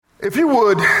If you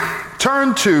would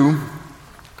turn to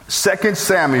 2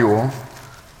 Samuel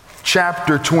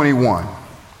chapter 21.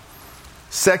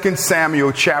 2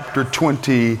 Samuel chapter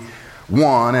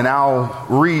 21, and I'll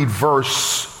read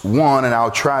verse 1 and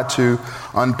I'll try to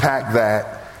unpack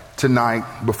that tonight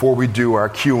before we do our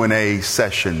Q&A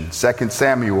session. 2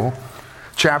 Samuel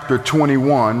chapter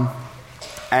 21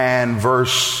 and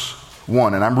verse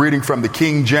 1. And I'm reading from the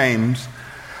King James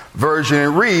Version. It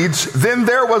reads, "Then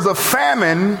there was a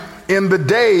famine in the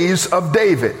days of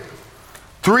David,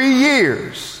 3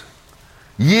 years,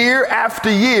 year after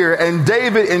year, and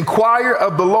David inquired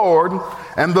of the Lord,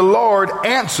 and the Lord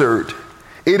answered,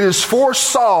 'It is for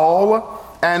Saul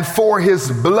and for his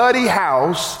bloody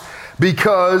house,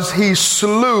 because he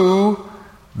slew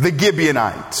the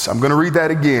Gibeonites.'" I'm going to read that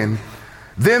again.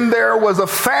 "Then there was a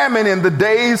famine in the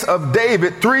days of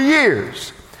David 3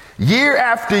 years, year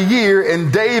after year,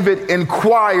 and David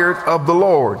inquired of the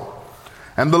Lord.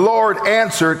 And the Lord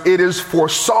answered, 'It is for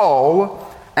Saul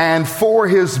and for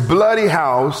his bloody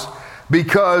house,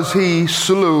 because he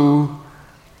slew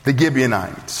the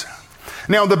Gibeonites.'"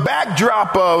 Now, the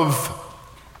backdrop of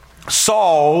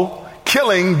Saul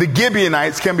killing the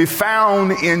Gibeonites can be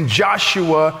found in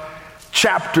Joshua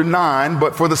chapter 9,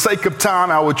 but for the sake of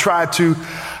time, I will try to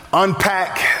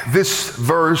unpack this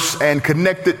verse and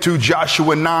connect it to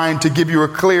Joshua 9 to give you a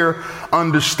clear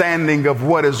understanding of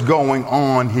what is going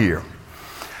on here.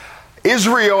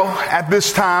 Israel at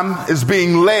this time is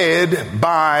being led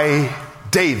by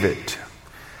David.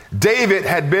 David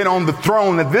had been on the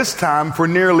throne at this time for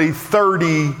nearly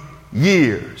 30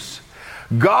 years.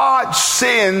 God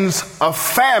sends a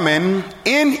famine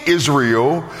in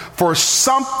Israel for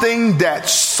something that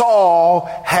Saul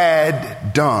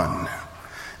had done.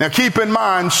 Now keep in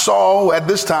mind, Saul at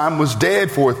this time was dead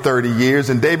for 30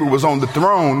 years and David was on the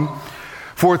throne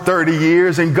for 30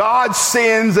 years, and God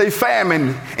sends a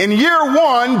famine. In year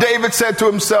one, David said to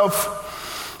himself,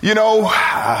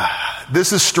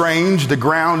 this is strange. The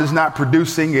ground is not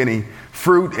producing any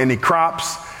fruit, any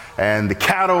crops, and the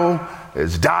cattle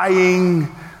is dying.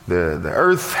 The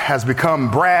earth has become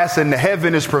brass, and the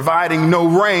heaven is providing no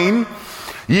rain.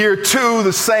 Year two,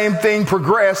 the same thing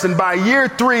progressed. And by year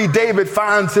three, David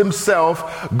finds himself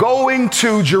going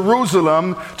to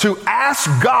Jerusalem to ask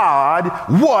God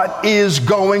what is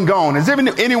going on. Has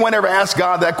anyone ever asked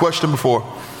God that question before?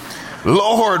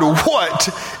 Lord, what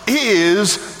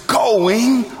is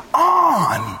going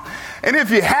on? And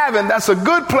if you haven't, that's a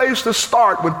good place to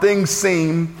start when things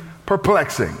seem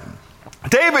perplexing.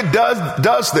 David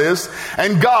does this,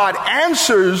 and God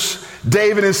answers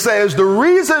David and says, the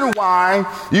reason why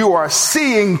you are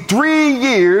seeing 3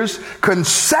 years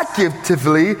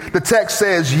consecutively, the text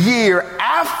says year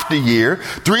after year,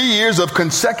 3 years of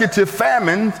consecutive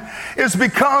famine, is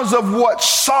because of what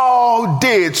Saul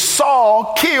did.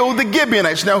 Saul killed the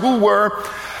Gibeonites. Now, who were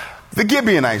the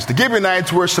Gibeonites? The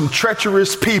Gibeonites were some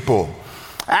treacherous people.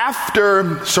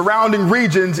 After surrounding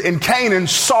regions in Canaan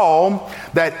saw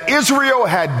that Israel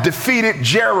had defeated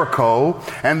Jericho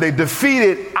and they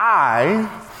defeated Ai,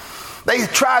 they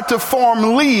tried to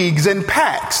form leagues and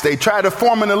pacts. They tried to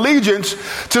form an allegiance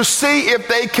to see if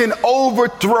they can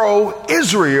overthrow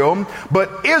Israel, but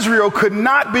Israel could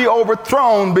not be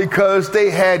overthrown because they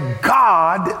had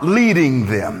God leading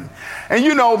them. And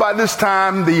by this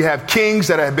time you have kings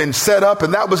that have been set up,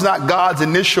 and that was not God's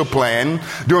initial plan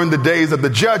during the days of the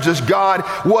judges. God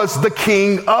was the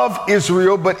king of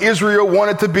Israel, but Israel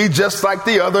wanted to be just like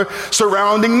the other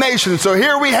surrounding nations. So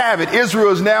here we have it.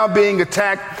 Israel is now being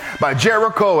attacked by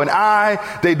Jericho and Ai.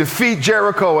 They defeat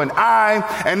Jericho and Ai.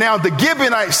 And now the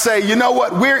Gibeonites say, you know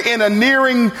what? We're in a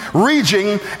nearing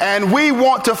region, and we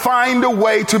want to find a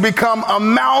way to become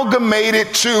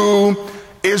amalgamated to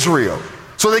Israel.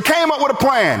 So they came up with a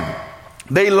plan.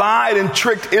 They lied and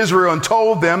tricked Israel and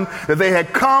told them that they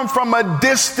had come from a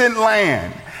distant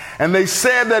land. And they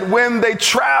said that when they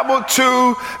traveled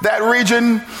to that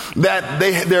region, that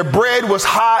their bread was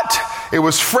hot. It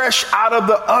was fresh out of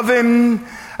the oven.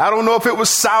 I don't know if it was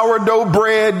sourdough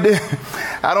bread.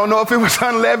 I don't know if it was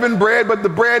unleavened bread, but the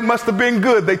bread must have been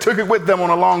good. They took it with them on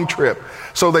a long trip,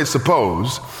 so they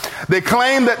suppose. They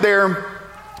claimed that their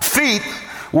feet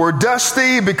were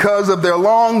dusty because of their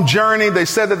long journey. They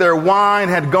said that their wine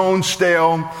had gone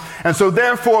stale. And so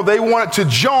therefore they wanted to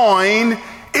join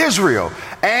Israel.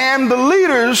 And the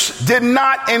leaders did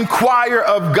not inquire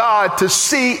of God to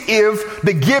see if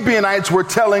the Gibeonites were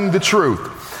telling the truth.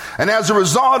 And as a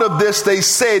result of this, they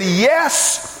said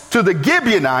yes to the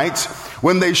Gibeonites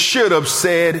when they should have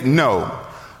said no.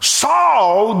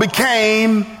 Saul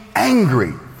became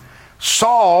angry.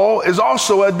 Saul is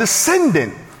also a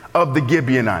descendant of the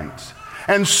Gibeonites.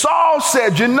 And Saul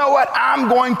said, you know what? I'm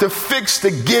going to fix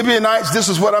the Gibeonites. This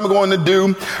is what I'm going to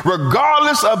do.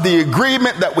 Regardless of the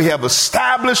agreement that we have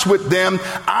established with them,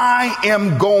 I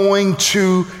am going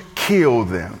to kill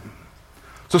them.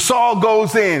 So Saul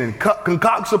goes in and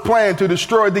concocts a plan to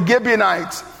destroy the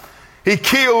Gibeonites. He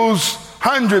kills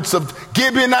hundreds of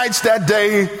Gibeonites that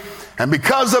day. And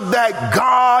because of that,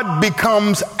 God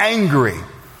becomes angry.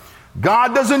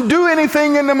 God doesn't do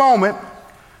anything in the moment.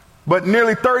 But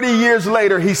nearly 30 years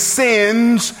later, he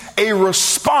sends a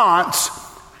response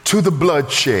to the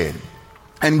bloodshed.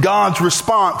 And God's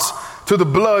response to the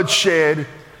bloodshed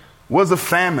was a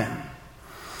famine.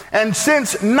 And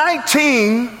since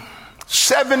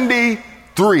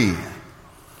 1973,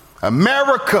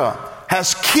 America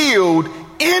has killed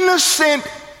innocent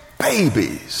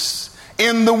babies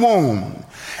in the womb.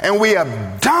 And we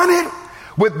have done it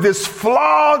with this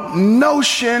flawed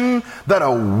notion that a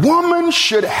woman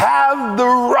should have the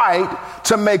right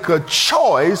to make a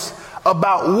choice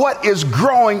about what is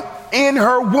growing in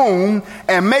her womb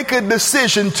and make a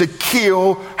decision to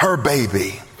kill her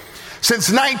baby. Since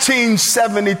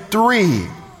 1973,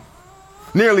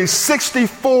 nearly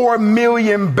 64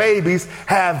 million babies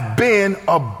have been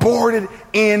aborted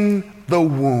in the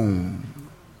womb.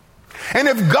 And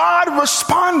if God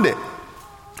responded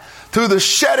to the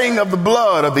shedding of the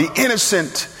blood of the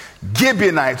innocent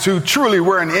Gibeonites, who truly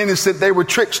weren't innocent, they were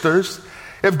tricksters.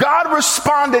 If God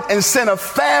responded and sent a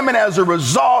famine as a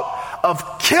result of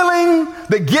killing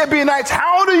the Gibeonites,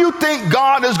 how do you think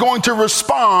God is going to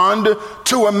respond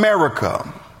to America?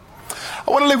 I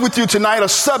want to leave with you tonight a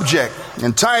subject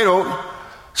entitled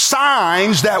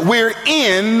Signs That We're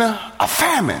in a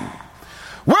Famine.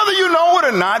 Whether you know it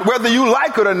or not, whether you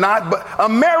like it or not, but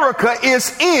America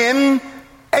is in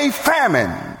a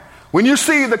famine. When you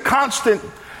see the constant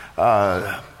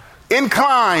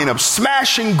incline of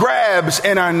smash and grabs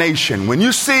in our nation, when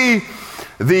you see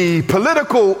the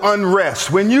political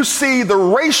unrest, when you see the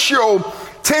racial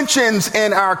tensions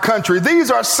in our country,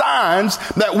 these are signs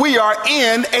that we are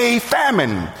in a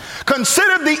famine.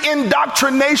 Consider the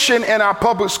indoctrination in our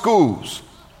public schools.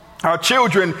 Our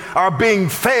children are being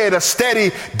fed a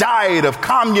steady diet of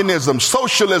communism,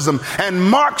 socialism, and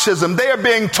Marxism. They are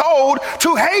being told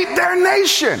to hate their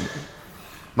nation.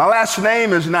 My last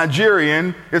name is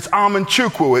Nigerian. It's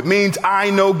Amanchukwu. It means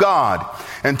I know God.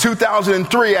 In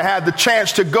 2003, I had the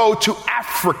chance to go to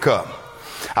Africa.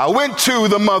 I went to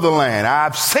the motherland.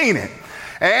 I've seen it.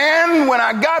 And when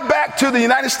I got back to the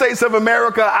United States of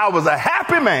America, I was a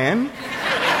happy man.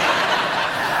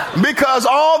 Because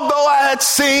although I had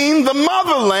seen the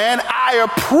motherland, I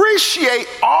appreciate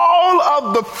all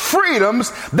of the freedoms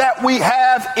that we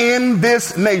have in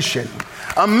this nation.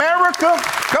 America,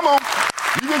 come on,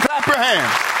 you can clap your hands.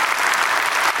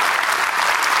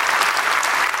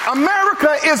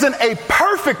 America isn't a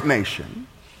perfect nation,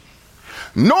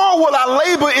 nor will I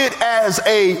label it as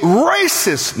a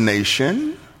racist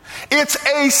nation. It's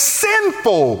a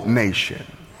sinful nation.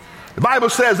 The Bible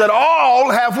says that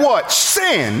all have what?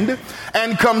 Sinned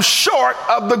and come short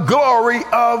of the glory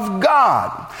of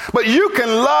God. But you can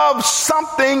love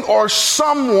something or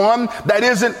someone that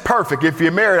isn't perfect. If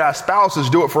you're married, our spouses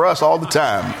do it for us all the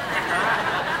time.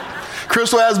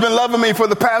 Crystal has been loving me for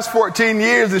the past 14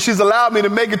 years, and she's allowed me to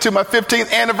make it to my 15th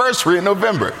anniversary in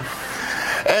November.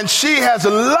 And she has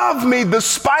loved me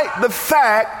despite the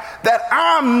fact that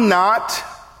I'm not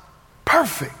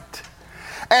perfect.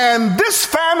 And this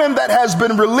famine that has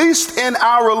been released in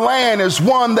our land is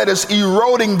one that is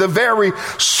eroding the very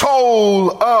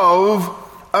soul of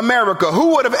America.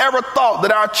 Who would have ever thought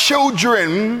that our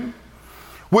children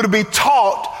would be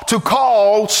taught to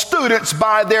call students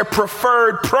by their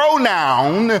preferred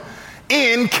pronoun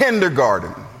in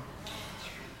kindergarten?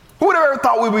 Who would have ever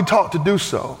thought we'd be taught to do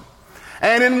so?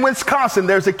 And in Wisconsin,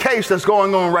 there's a case that's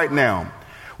going on right now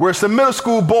where some middle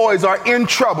school boys are in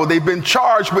trouble. They've been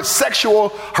charged with sexual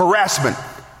harassment.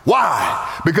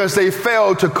 Why? Because they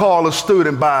failed to call a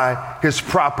student by his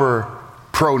proper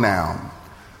pronoun.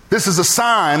 This is a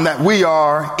sign that we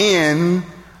are in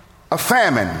a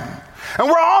famine. And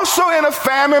we're also in a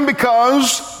famine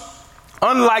because,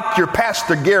 unlike your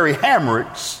Pastor Gary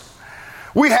Hamricks,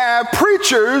 we have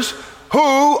preachers who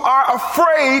are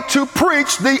afraid to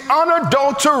preach the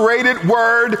unadulterated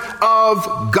word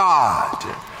of God.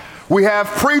 We have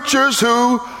preachers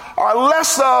who are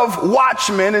less of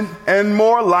watchmen and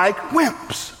more like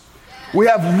wimps. We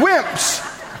have wimps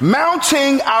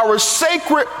mounting our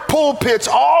sacred pulpits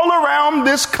all around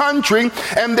this country,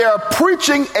 and they're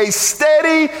preaching a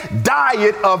steady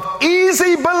diet of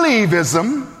easy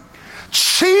believism,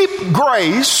 cheap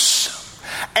grace,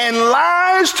 and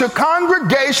lies to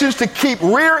congregations to keep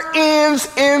rear ends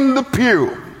in the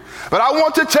pew. But I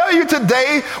want to tell you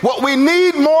today, what we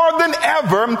need more than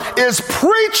ever is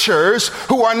preachers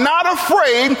who are not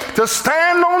afraid to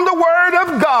stand on the word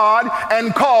of God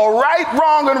and call right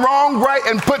wrong and wrong right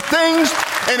and put things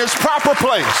in its proper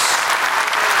place.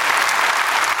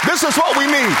 This is what we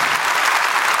need.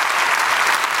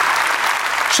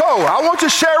 So I want to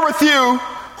share with you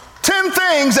 10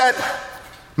 things that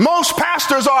most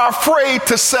pastors are afraid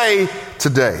to say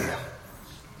today.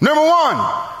 Number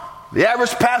one, the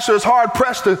average pastor is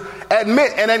hard-pressed to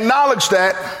admit and acknowledge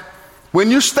that when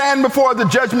you stand before the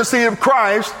judgment seat of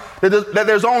Christ, that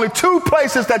there's only two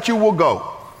places that you will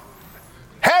go.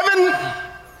 Heaven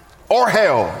or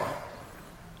hell.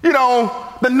 You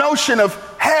know, the notion of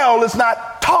hell is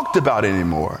not talked about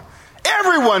anymore.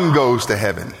 Everyone goes to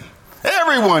heaven.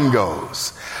 Everyone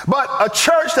goes. But a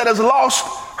church that has lost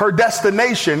her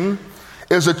destination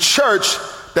is a church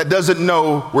that doesn't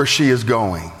know where she is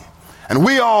going. And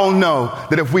we all know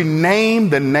that if we name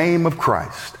the name of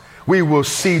Christ, we will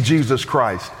see Jesus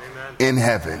Christ in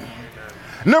heaven. Amen.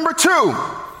 Number two,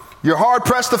 you're hard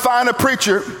pressed to find a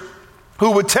preacher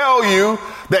who would tell you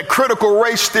that critical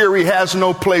race theory has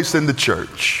no place in the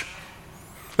church.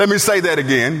 Let me say that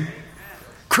again.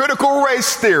 Critical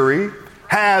race theory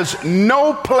has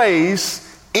no place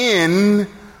in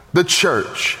the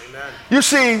church. Amen. You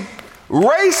see,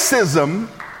 racism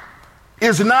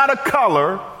is not a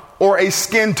color or a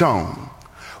skin tone.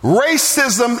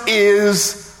 Racism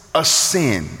is a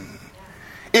sin.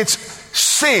 It's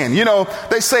sin. You know,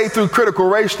 they say through critical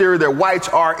race theory that whites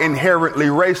are inherently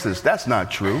racist. That's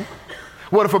not true.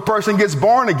 What if a person gets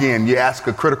born again, you ask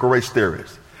a critical race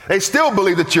theorist? They still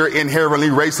believe that you're inherently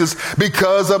racist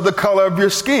because of the color of your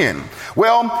skin.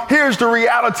 Well, here's the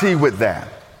reality with that.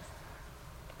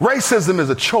 Racism is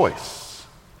a choice.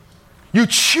 You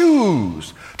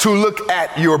choose to look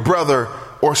at your brother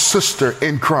or sister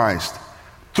in Christ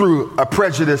through a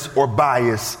prejudice or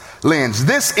bias lens.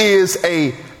 This is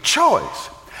a choice.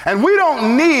 And we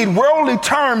don't need worldly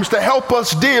terms to help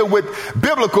us deal with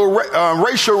biblical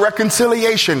racial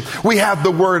reconciliation. We have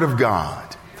the Word of God.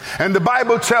 And the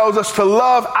Bible tells us to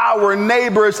love our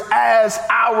neighbors as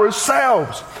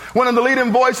ourselves. One of the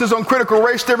leading voices on critical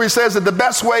race theory says that the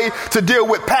best way to deal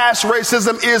with past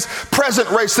racism is present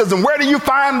racism. Where do you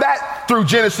find that? Through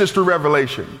Genesis through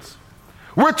Revelations.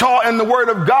 We're taught in the Word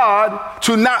of God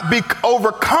to not be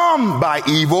overcome by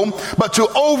evil, but to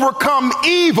overcome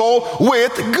evil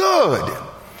with good.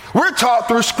 We're taught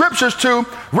through scriptures to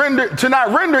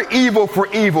not render evil for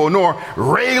evil, nor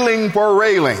railing for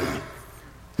railing,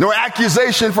 nor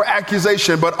accusation for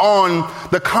accusation, but on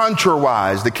the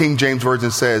contrariwise, the King James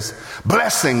Version says,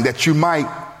 blessing that you might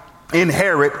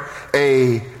inherit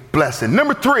a blessing.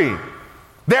 Number three,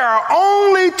 there are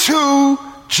only two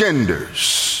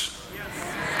genders.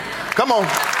 Come on.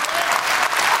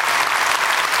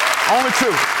 Only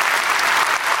two.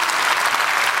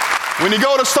 When you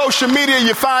go to social media,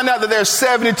 you find out that there's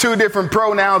 72 different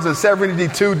pronouns and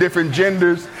 72 different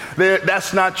genders.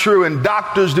 That's not true. And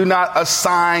doctors do not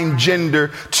assign gender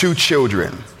to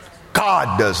children.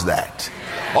 God does that.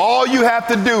 All you have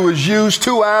to do is use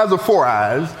 2 eyes or 4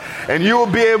 eyes, and you'll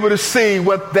be able to see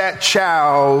what that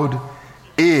child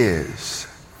is.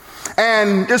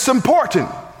 And it's important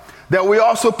that we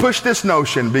also push this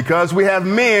notion, because we have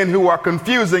men who are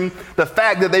confusing the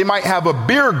fact that they might have a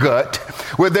beer gut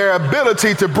with their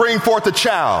ability to bring forth a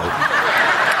child.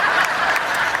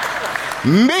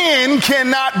 Men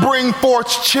cannot bring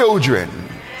forth children.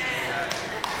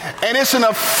 And it's an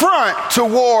affront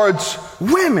towards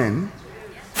women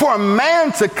for a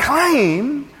man to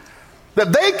claim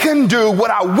that they can do what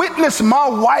I witnessed my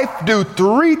wife do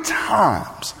 3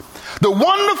 times. The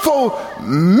wonderful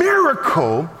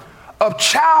miracle of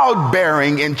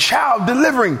childbearing and child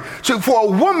delivering. So for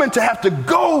a woman to have to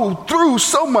go through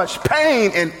so much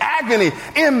pain and agony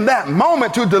in that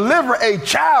moment to deliver a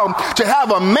child, to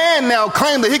have a man now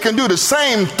claim that he can do the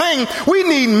same thing, we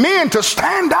need men to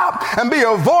stand up and be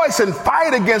a voice and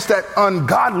fight against that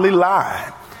ungodly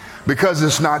lie, because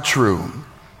it's not true.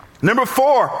 Number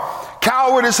 4,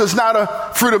 cowardice is not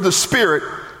a fruit of the Spirit,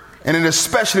 and it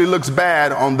especially looks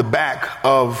bad on the back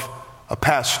of a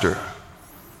pastor.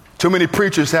 Too many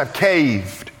preachers have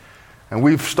caved, and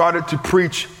we've started to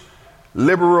preach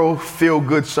liberal,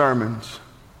 feel-good sermons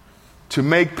to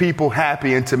make people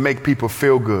happy and to make people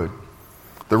feel good.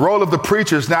 The role of the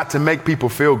preacher is not to make people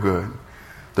feel good.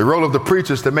 The role of the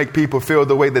preacher is to make people feel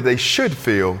the way that they should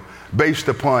feel based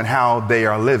upon how they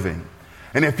are living.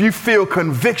 And if you feel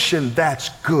conviction, that's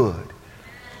good.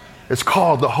 It's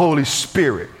called the Holy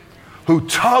Spirit, who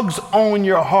tugs on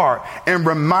your heart and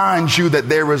reminds you that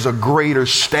there is a greater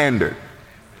standard.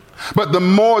 But the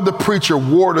more the preacher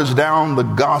waters down the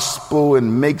gospel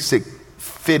and makes it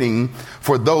fitting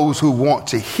for those who want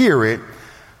to hear it,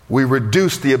 we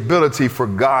reduce the ability for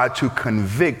God to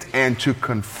convict and to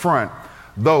confront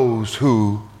those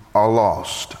who are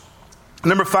lost.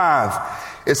 Number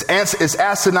 5, it's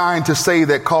asinine to say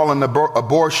that calling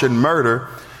abortion murder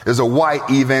is a white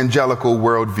evangelical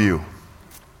worldview.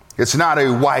 It's not a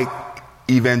white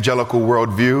evangelical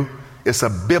worldview. It's a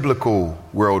biblical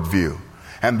worldview.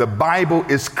 And the Bible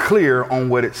is clear on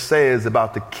what it says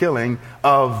about the killing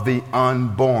of the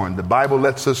unborn. The Bible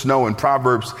lets us know in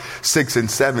Proverbs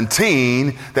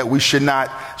 6:17 that we should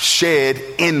not shed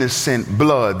innocent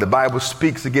blood. The Bible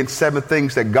speaks against 7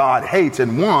 things that God hates,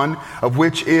 and one of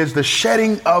which is the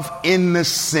shedding of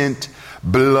innocent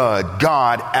blood.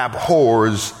 God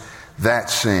abhors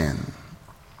that sin.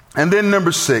 And then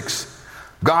number 6,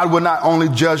 God will not only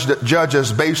judge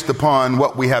us based upon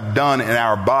what we have done in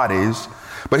our bodies,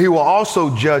 but he will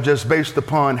also judge us based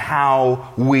upon how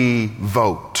we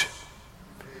vote.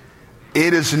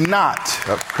 It is not,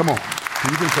 come on,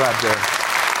 you can clap there.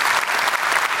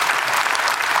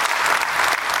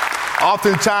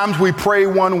 Oftentimes we pray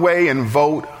one way and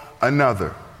vote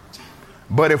another.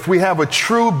 But if we have a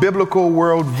true biblical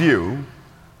worldview,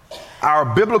 our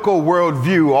biblical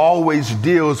worldview always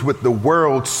deals with the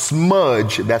world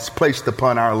smudge that's placed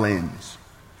upon our lens.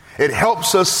 It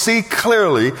helps us see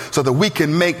clearly so that we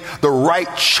can make the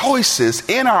right choices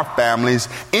in our families,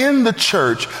 in the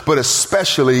church, but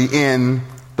especially in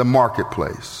the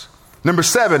marketplace. Number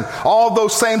 7, although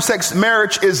same-sex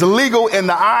marriage is legal in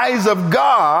the eyes of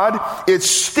God, it's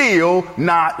still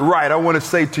not right. I want to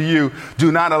say to you,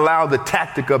 do not allow the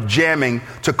tactic of jamming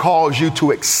to cause you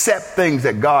to accept things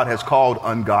that God has called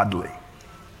ungodly.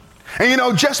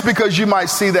 And just because you might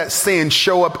see that sin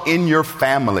show up in your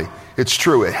family, it's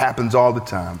true, it happens all the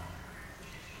time.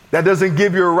 That doesn't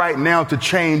give you a right now to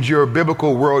change your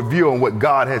biblical worldview on what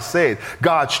God has said.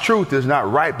 God's truth is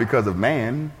not right because of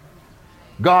man.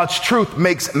 God's truth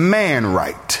makes man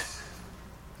right,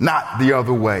 not the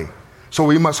other way. So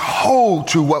we must hold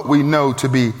to what we know to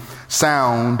be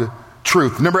sound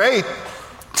truth. Number 8,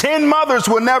 10 mothers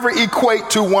will never equate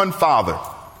to one father.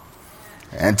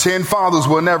 And 10 fathers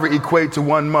will never equate to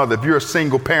one mother. If you're a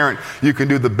single parent, you can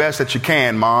do the best that you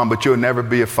can, mom, but you'll never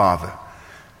be a father.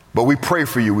 But we pray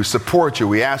for you. We support you.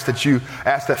 We ask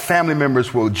that family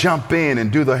members will jump in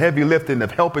and do the heavy lifting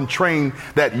of helping train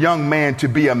that young man to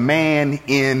be a man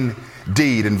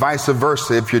indeed, and vice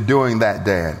versa if you're doing that,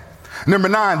 Dad. Number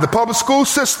 9, the public school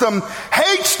system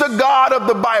hates the God of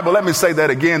the Bible. Let me say that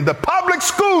again. The public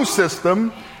school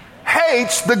system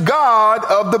hates the God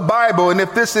of the Bible. And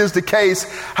if this is the case,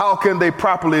 how can they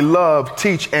properly love,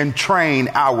 teach, and train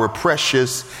our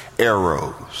precious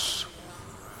arrows?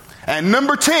 And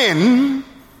number 10,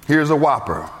 here's a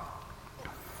whopper.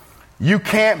 You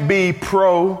can't be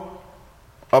pro-abortion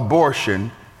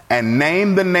and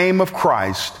name the name of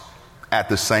Christ at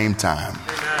the same time.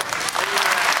 Amen.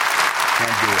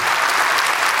 Can't do it.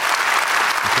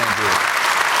 You can't do it.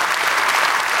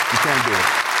 You can't do it.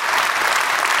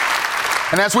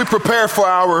 And as we prepare for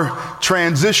our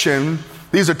transition,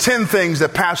 these are 10 things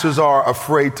that pastors are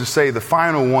afraid to say. The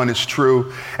final one is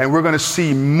true. And we're going to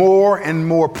see more and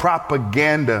more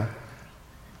propaganda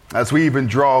as we even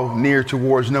draw near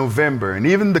towards November and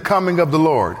even the coming of the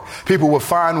Lord. People will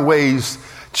find ways,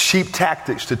 cheap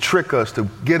tactics to trick us, to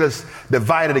get us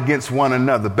divided against one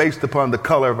another based upon the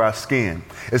color of our skin.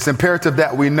 It's imperative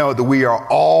that we know that we are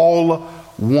all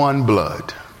one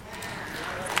blood.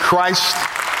 Christ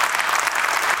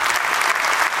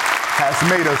has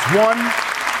made us one,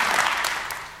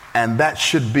 and that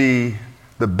should be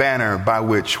the banner by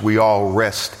which we all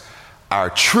rest our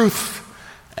truth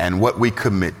and what we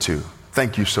commit to.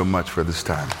 Thank you so much for this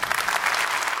time.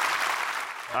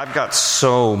 I've got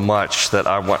so much that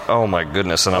I want. Oh my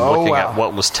goodness. And I'm looking at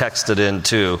what was texted in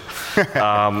too.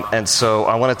 And so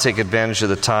I want to take advantage of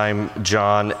the time,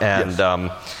 John, and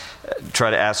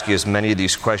try to ask you as many of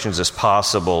these questions as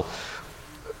possible.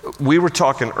 We were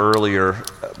talking earlier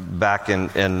back in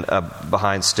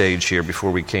behind stage here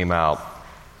before we came out,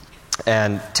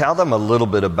 and tell them a little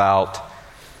bit about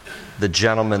the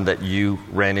gentleman that you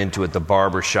ran into at the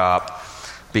barber shop,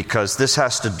 because this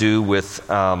has to do with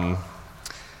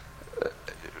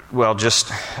just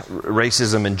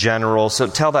racism in general. So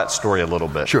tell that story a little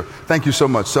bit. Sure. Thank you so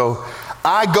much. So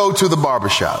I go to the barber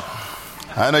shop.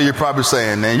 I know you're probably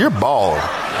saying, man, you're bald.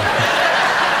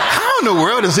 How in the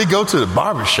world does he go to the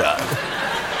barber shop?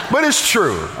 But it's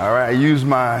true. All right. I use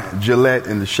my Gillette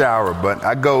in the shower, but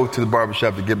I go to the barber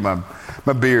shop to get my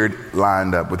My beard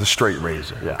lined up with a straight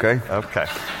razor, okay? Okay.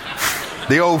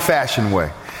 The old-fashioned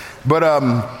way. But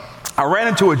I ran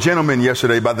into a gentleman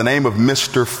yesterday by the name of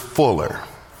Mr. Fuller.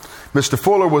 Mr.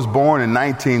 Fuller was born in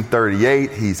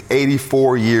 1938. He's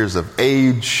 84 years of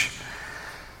age.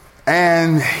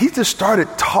 And he just started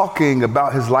talking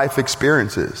about his life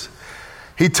experiences.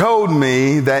 He told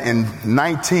me that in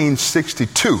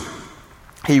 1962,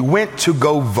 he went to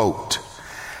go vote.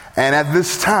 And at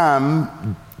this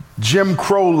time, Jim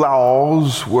Crow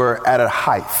laws were at a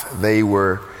height. They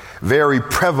were very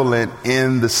prevalent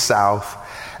in the South.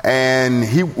 And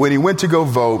when he went to go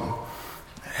vote,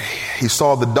 he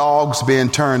saw the dogs being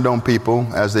turned on people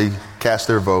as they cast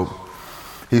their vote.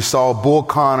 He saw Bull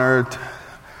Connor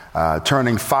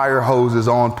turning fire hoses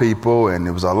on people, and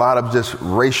there was a lot of just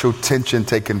racial tension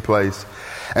taking place.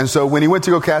 And so when he went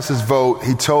to go cast his vote,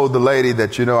 he told the lady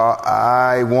that,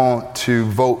 I want to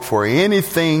vote for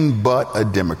anything but a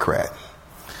Democrat.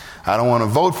 I don't want to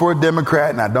vote for a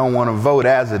Democrat, and I don't want to vote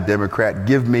as a Democrat.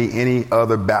 Give me any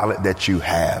other ballot that you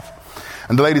have.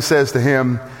 And the lady says to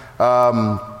him,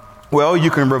 well,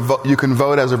 you can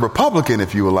vote as a Republican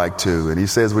if you would like to. And he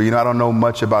says, well, I don't know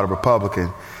much about a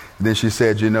Republican. And then she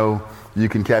said, you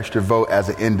can cast your vote as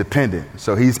an independent.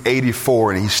 So he's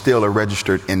 84 and he's still a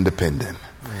registered independent.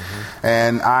 Mm-hmm.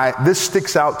 And this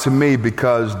sticks out to me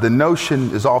because the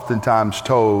notion is oftentimes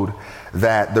told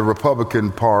that the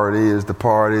Republican Party is the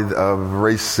party of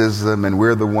racism and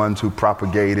we're the ones who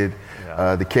propagated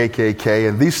the KKK.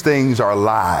 And these things are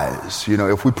lies.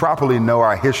 If we properly know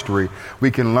our history,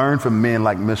 we can learn from men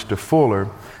like Mr. Fuller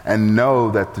and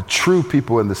know that the true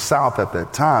people in the South at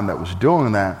that time that was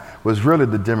doing that was really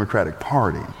the Democratic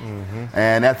Party. Mm-hmm.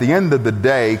 And at the end of the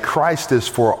day, Christ is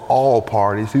for all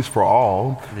parties. He's for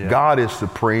all. Yeah. God is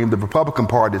supreme. The Republican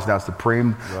Party is not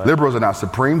supreme. Right. Liberals are not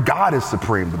supreme. God is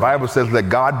supreme. The Bible says, let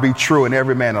God be true and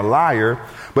every man a liar.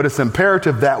 But it's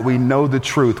imperative that we know the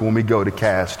truth when we go to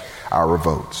cast our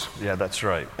votes. Yeah, that's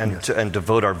right. And to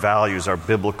vote our values, our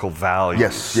biblical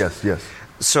values. Yes.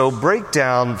 So break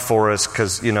down for us,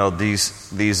 because,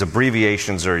 these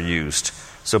abbreviations are used.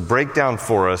 So break down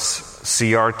for us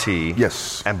CRT.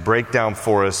 Yes. And break down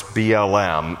for us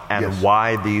BLM and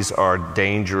why these are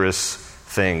dangerous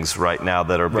things right now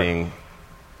that are being,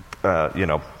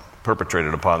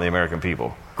 perpetrated upon the American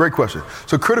people. Great question.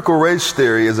 So critical race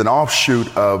theory is an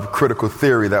offshoot of critical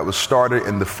theory that was started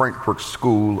in the Frankfurt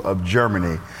School of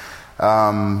Germany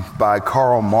by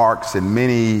Karl Marx and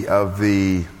many of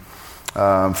the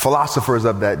philosophers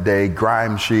of that day,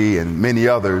 Gramsci and many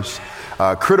others.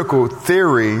 Critical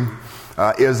theory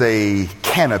is a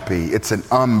canopy. It's an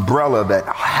umbrella that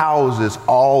houses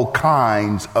all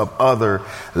kinds of other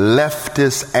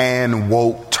leftist and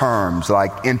woke terms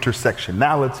like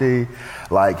intersectionality,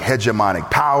 like hegemonic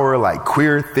power, like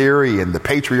queer theory and the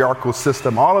patriarchal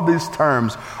system. All of these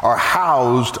terms are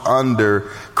housed under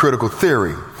critical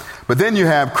theory. But then you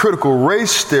have critical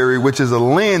race theory, which is a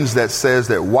lens that says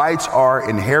that whites are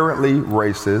inherently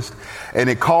racist, and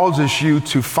it causes you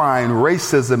to find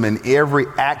racism in every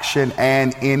action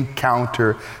and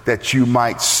encounter that you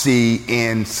might see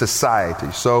in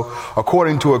society. So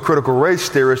according to a critical race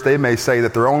theorist, they may say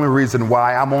that the only reason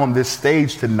why I'm on this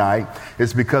stage tonight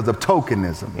is because of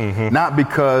tokenism, not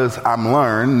because I'm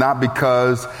learned, not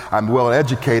because I'm well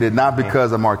educated, not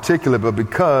because I'm articulate, but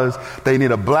because they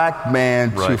need a black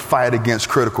man to fight against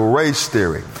critical race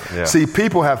theory. Yeah. See,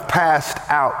 people have passed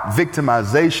out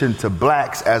victimization to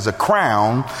blacks as a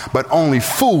crown, but only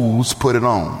fools put it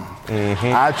on.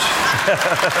 That's good.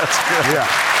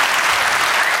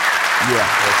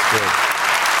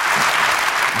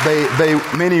 That's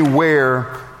good. Many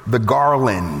wear the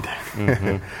garland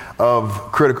of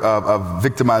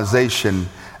victimization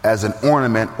as an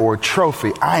ornament or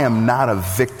trophy. I am not a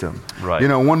victim. Right.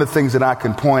 One of the things that I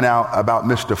can point out about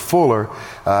Mr. Fuller,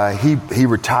 he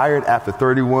retired after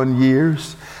 31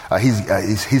 years.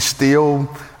 He's still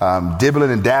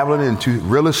dibbling and dabbling into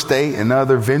real estate and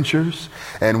other ventures.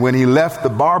 And when he left the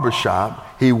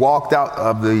barbershop, he walked out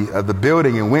of the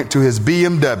building and went to his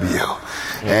BMW,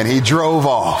 and he drove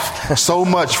off. So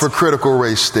much for critical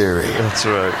race theory. That's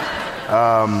right.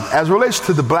 As it relates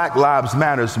to the Black Lives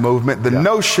Matters movement, the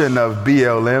notion of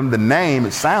BLM, the name,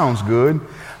 it sounds good,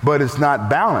 but it's not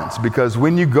balanced, because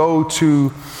when you go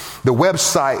to the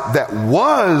website that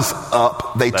was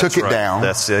up, they took it down.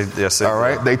 That's it. Yes. All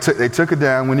right. They took it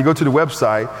down. When you go to the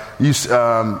website, you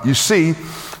see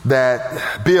that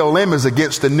BLM is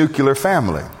against the nuclear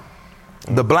family.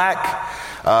 The black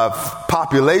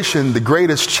population, the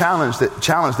greatest challenge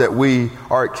that we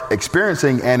are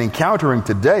experiencing and encountering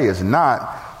today is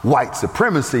not white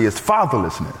supremacy is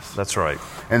fatherlessness. That's right.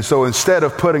 And so instead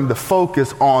of putting the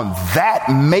focus on that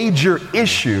major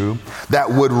issue that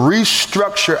would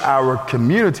restructure our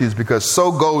communities, because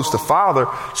so goes the father,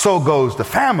 so goes the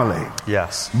family.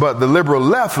 Yes. But the liberal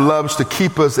left loves to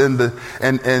keep us in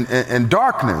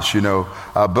darkness.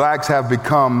 Blacks have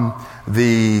become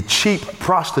the cheap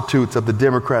prostitutes of the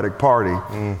Democratic Party.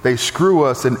 They screw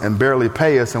us and barely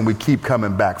pay us, and we keep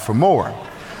coming back for more.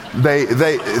 They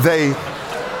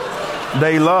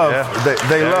love. Yeah.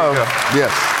 They love.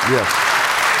 Yes.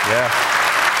 Yeah.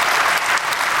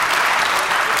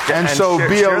 And so share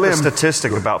BLM. The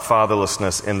statistic about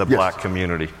fatherlessness in the black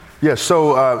community. Yes.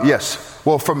 So yes.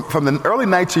 Well, from the early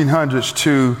 1900s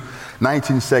to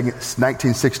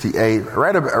 1968,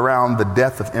 right around the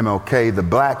death of MLK, the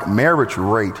black marriage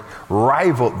rate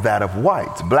rivaled that of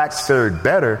whites. Blacks fared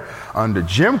better under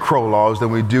Jim Crow laws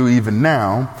than we do even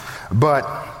now, but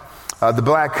the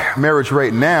black marriage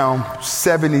rate now,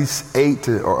 78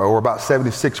 or about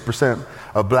 76%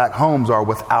 of black homes are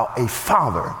without a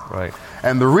father. Right.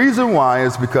 And the reason why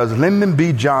is because Lyndon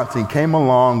B. Johnson came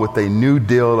along with a new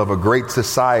deal of a great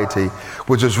society,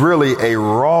 which is really a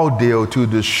raw deal to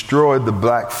destroy the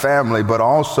black family, but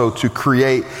also to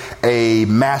create a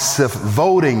massive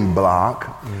voting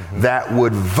bloc that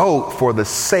would vote for the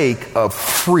sake of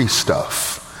free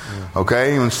stuff.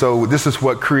 Okay, and so this is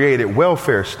what created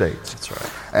welfare states. That's right.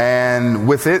 And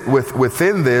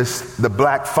within this, the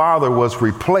black father was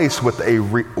replaced with a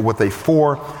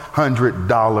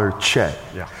 $400 check.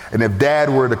 Yeah. And if dad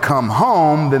were to come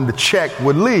home, then the check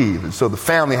would leave. And so the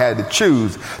family had to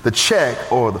choose the check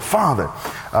or the father.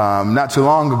 Not too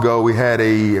long ago, we had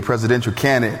a presidential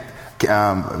candidate,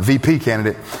 VP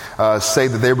candidate, say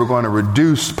that they were going to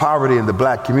reduce poverty in the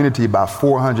black community by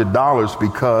 $400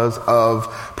 because of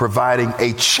providing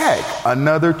a check,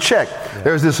 another check. Yeah.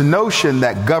 There's this notion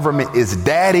that government is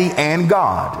daddy and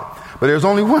God, but there's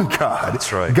only one God.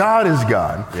 That's right. God is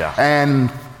God. Yeah. And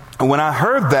when I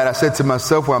heard that, I said to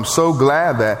myself, well, I'm so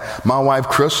glad that my wife,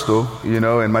 Crystal,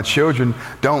 and my children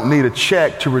don't need a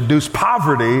check to reduce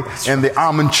poverty in the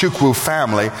Amanchukwu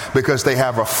family, because they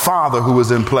have a father who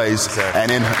is in place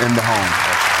and in the home.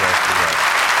 That's exactly right.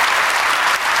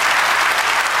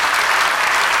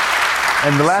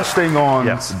 And the last thing on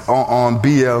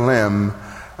BLM,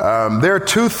 there are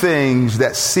two things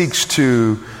that seeks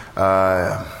to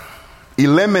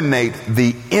eliminate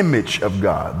the image of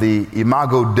God, the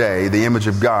imago Dei, the image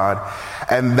of God,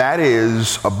 and that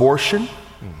is abortion,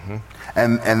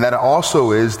 and that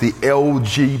also is the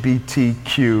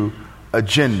LGBTQ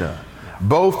agenda.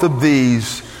 Both of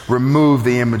these remove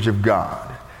the image of God.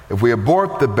 If we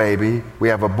abort the baby, we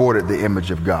have aborted the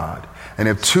image of God. And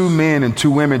if two men and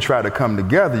two women try to come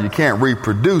together, you can't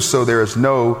reproduce, so there is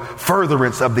no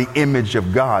furtherance of the image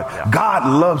of God. Yeah. God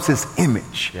loves his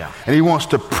image, and he wants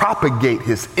to propagate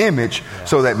his image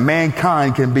so that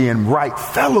mankind can be in right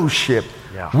fellowship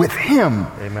with him.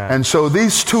 Amen. And so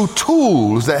these two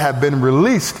tools that have been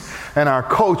released in our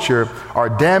culture are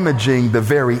damaging the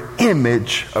very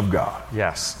image of God.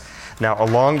 Yes. Now,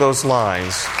 along those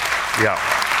lines,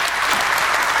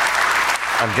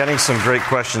 I'm getting some great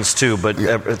questions too, but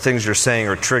things you're saying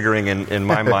are triggering in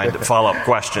my mind follow-up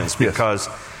questions, because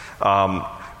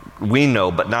we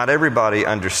know, but not everybody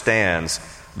understands,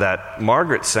 that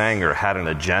Margaret Sanger had an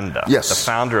agenda. Yes. The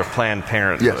founder of Planned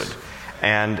Parenthood. Yes.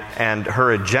 And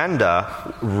her agenda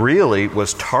really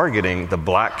was targeting the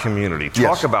black community.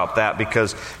 Talk about that,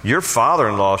 because your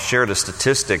father-in-law shared a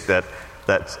statistic that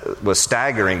was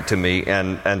staggering to me,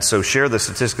 and so share the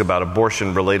statistic about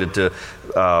abortion related to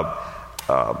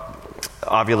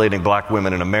ovulating black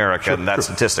women in America, and that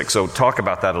statistic. So talk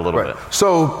about that a little bit.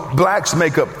 So blacks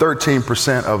make up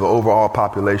 13% of the overall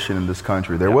population in this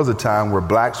country. There was a time where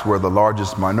blacks were the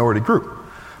largest minority group,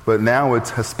 but now it's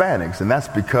Hispanics, and that's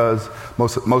because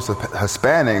most of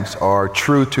Hispanics are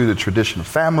true to the traditional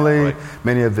family. Right.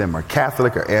 Many of them are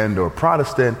Catholic or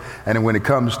Protestant, and when it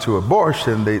comes to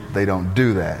abortion, they don't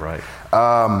do that. Right.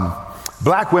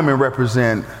 Black women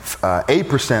represent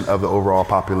 8% of the overall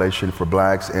population for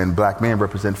blacks, and black men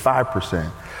represent 5%.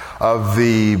 Of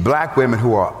the black women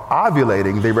who are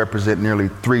ovulating, they represent nearly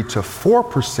 3 to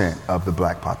 4% of the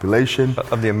black population.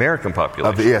 Of the American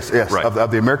population. Right.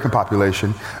 Of the American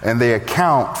population, and they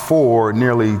account for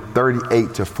nearly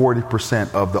 38 to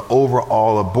 40% of the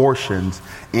overall abortions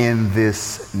in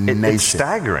this nation. It's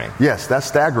staggering. Yes, that's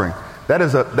staggering.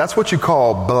 That's what you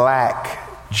call black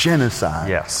genocide.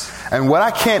 Yes. And what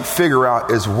I can't figure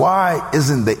out is, why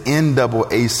isn't the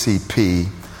NAACP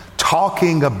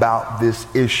talking about this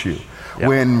issue? Yep.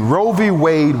 When Roe v.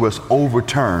 Wade was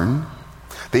overturned,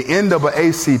 the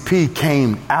NAACP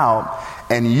came out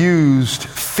and used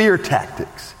fear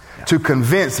tactics to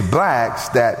convince blacks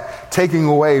that taking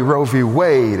away Roe v.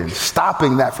 Wade and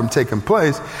stopping that from taking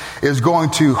place is going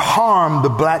to harm the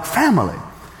black family.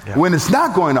 Yeah. When it's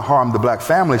not going to harm the black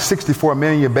family. 64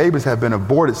 million babies have been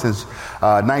aborted since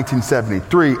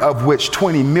 1973, of which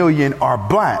 20 million are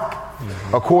black.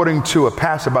 Mm-hmm. According to a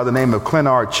pastor by the name of Clint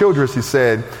R. Childress, he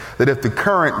said that if the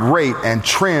current rate and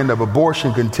trend of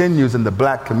abortion continues in the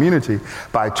black community,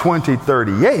 by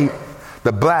 2038,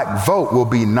 the black vote will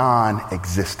be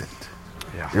non-existent.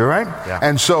 Yeah. You're right? Yeah.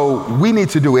 And so we need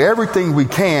to do everything we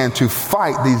can to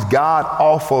fight these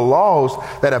god-awful laws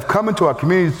that have come into our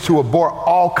community to abort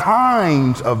all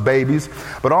kinds of babies,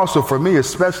 but also for me,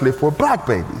 especially for black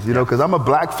babies, you know, because I'm a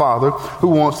black father who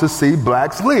wants to see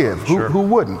blacks live. Who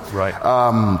wouldn't? Right.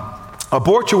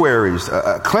 Abortuaries,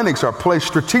 clinics are placed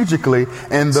strategically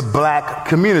in the black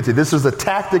community. This is a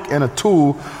tactic and a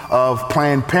tool of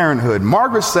Planned Parenthood.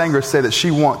 Margaret Sanger said that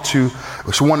she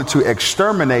wanted to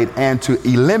exterminate and to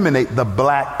eliminate the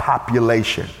black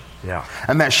population. Yeah.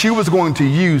 And that she was going to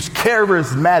use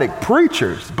charismatic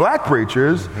preachers, black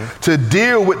preachers, to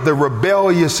deal with the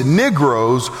rebellious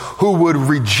Negroes who would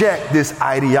reject this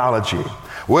ideology.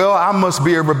 Well, I must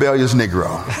be a rebellious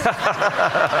Negro.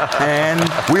 And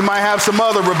we might have some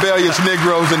other rebellious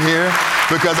Negroes in here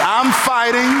because I'm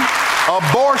fighting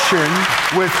abortion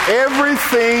with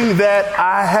everything that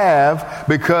I have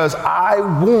because I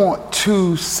want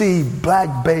to see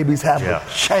black babies have a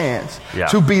chance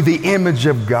to be the image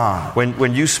of God.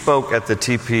 When you spoke at the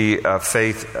TP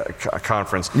Faith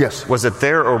conference, yes, was it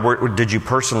there or did you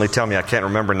personally tell me, I can't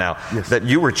remember now, that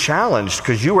you were challenged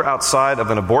because you were outside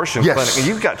of an abortion clinic and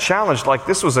you got challenged like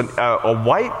this was a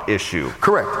white issue?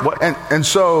 Correct. And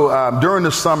so during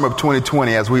the summer of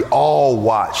 2020, as we all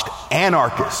watched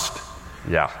anarchists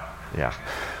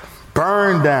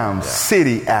burn down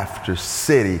city after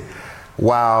city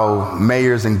while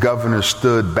mayors and governors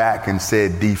stood back and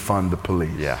said, defund the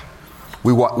police. Yeah.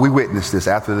 We witnessed this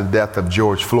after the death of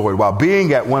George Floyd. While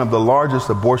being at one of the largest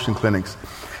abortion clinics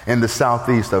in the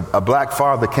Southeast, a black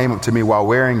father came up to me while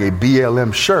wearing a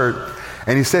BLM shirt,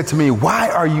 and he said to me,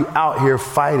 why are you out here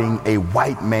fighting a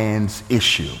white man's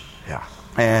issue? Yeah.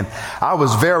 And I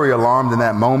was very alarmed in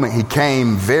that moment. He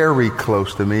came very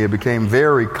close to me. It became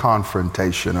very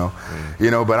confrontational,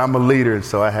 you know, but I'm a leader, and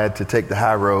so I had to take the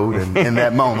high road in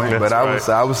that moment. But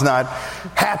I was not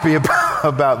happy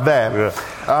about that. Yeah.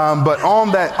 But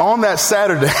on that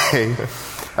Saturday,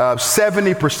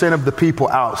 70% of the people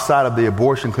outside of the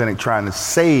abortion clinic trying to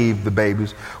save the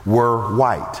babies were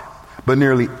white. But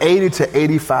nearly 80 to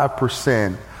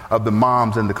 85% of the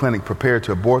moms in the clinic prepared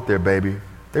to abort their baby,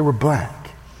 they were black.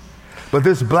 But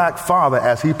this black father,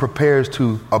 as he prepares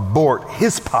to abort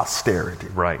his posterity,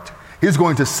 he's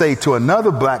going to say to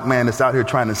another black man that's out here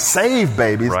trying to save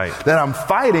babies that I'm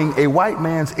fighting a white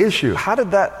man's issue. How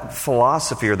did that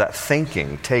philosophy or that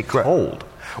thinking take hold?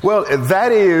 Well,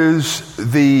 that is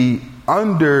the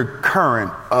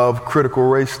undercurrent of critical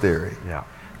race theory. Yeah.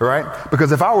 Right?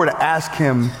 Because if I were to ask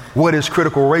him what is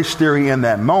critical race theory in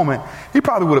that moment, he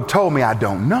probably would have told me, I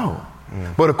don't know.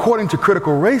 But according to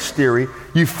critical race theory,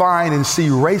 you find and see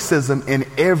racism in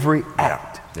every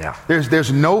act. Yeah.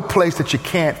 There's no place that you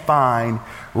can't find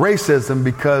racism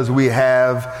because we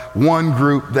have one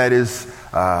group that is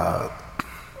the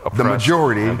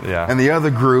majority and the other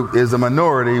group is a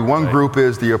minority. One group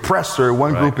is the oppressor,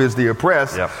 one group is the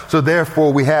oppressed. Yep. So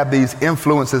therefore we have these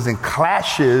influences and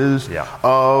clashes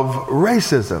of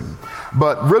racism.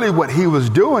 But really what he was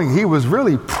doing, he was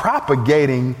really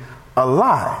propagating a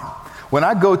lie. When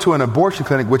I go to an abortion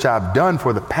clinic, which I've done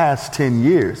for the past 10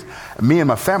 years, me and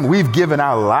my family, we've given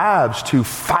our lives to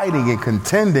fighting and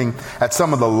contending at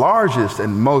some of the largest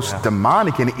and most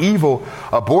demonic and evil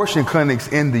abortion clinics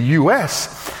in the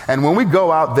U.S. And when we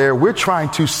go out there, we're trying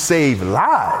to save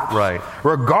lives.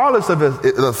 Regardless of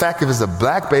the fact if it's a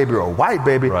black baby or a white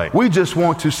baby, we just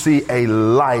want to see a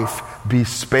life be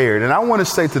spared. And I want to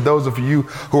say to those of you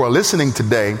who are listening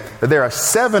today that there are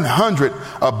 700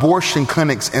 abortion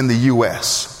clinics in the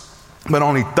U.S., but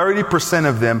only 30%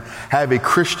 of them have a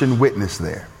Christian witness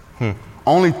there.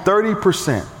 Only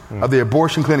 30% of the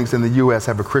abortion clinics in the U.S.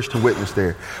 have a Christian witness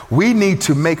there. We need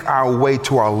to make our way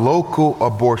to our local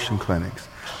abortion clinics.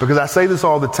 Because I say this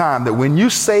all the time, that when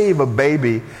you save a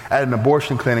baby at an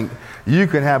abortion clinic, you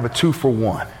can have a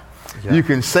 2-for-1. Yeah. You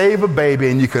can save a baby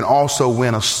and you can also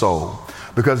win a soul.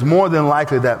 Because more than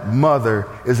likely that mother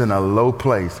is in a low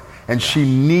place and she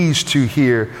needs to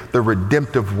hear the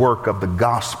redemptive work of the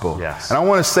gospel. Yes. And I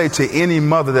want to say to any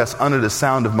mother that's under the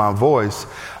sound of my voice,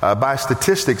 by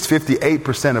statistics,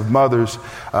 58% of mothers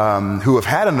who have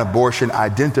had an abortion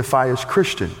identify as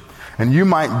Christian. And you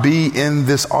might be in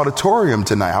this auditorium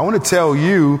tonight. I want to tell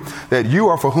you that you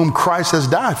are for whom Christ has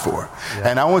died for. Yeah.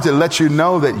 And I want to let you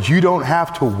know that you don't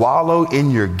have to wallow in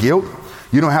your guilt.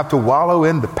 You don't have to wallow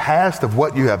in the past of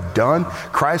what you have done.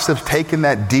 Christ has taken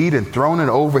that deed and thrown it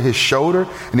over his shoulder,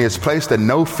 and he has placed a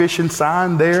no fishing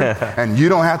sign there. And you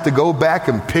don't have to go back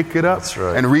and pick it up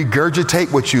and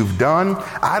regurgitate what you've done.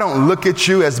 I don't look at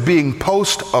you as being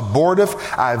post-abortive.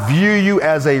 I view you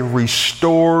as a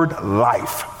restored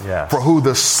life. Yes. For who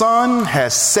the Son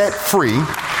has set free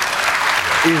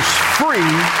is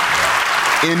free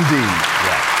indeed.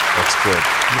 Yeah, that's good.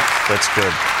 That's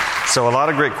good. So a lot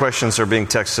of great questions are being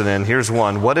texted in. Here's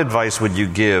one. What advice would you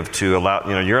give to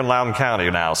you're in Loudoun County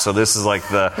now, so this is like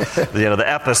the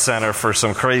epicenter for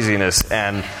some craziness.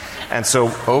 And so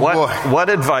what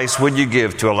advice would you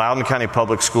give to a Loudoun County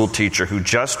public school teacher who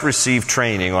just received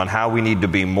training on how we need to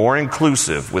be more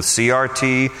inclusive with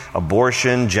CRT,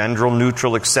 abortion,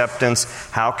 gender-neutral acceptance?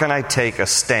 How can I take a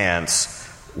stance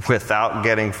without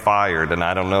getting fired? And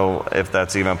I don't know if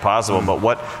that's even possible, but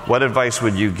what advice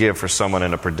would you give for someone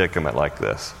in a predicament like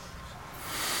this?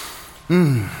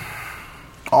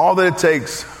 All that it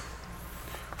takes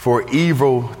for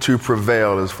evil to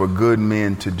prevail is for good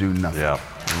men to do nothing. Yeah.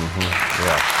 Mm-hmm.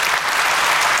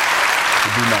 To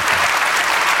do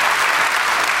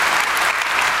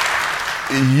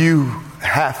nothing. You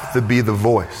have to be the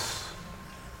voice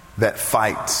that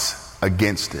fights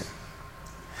against it.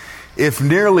 If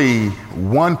nearly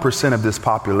 1% of this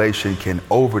population can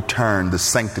overturn the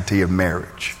sanctity of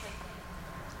marriage,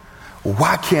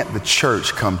 why can't the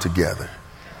church come together?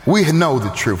 We know the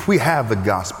truth. We have the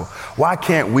gospel. Why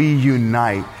can't we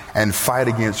unite and fight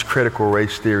against critical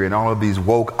race theory and all of these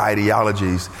woke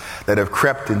ideologies that have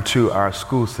crept into our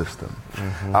school system?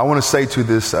 Mm-hmm. I want to say to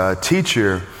this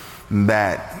teacher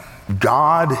that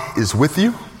God is with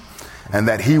you, and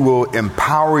that he will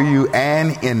empower you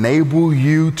and enable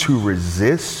you to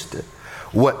resist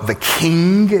what the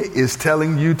king is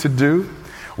telling you to do.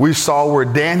 We saw where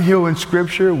Daniel in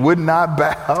Scripture would not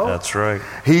bow. That's right.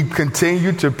 He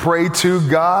continued to pray to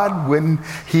God when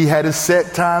he had a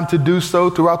set time to do so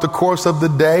throughout the course of the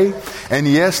day. And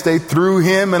yes, they threw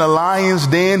him in a lion's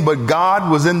den, but God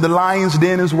was in the lion's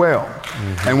den as well.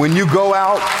 Mm-hmm. And when you go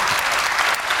out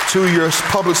to your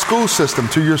public school system,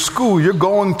 to your school, you're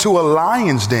going to a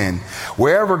lion's den.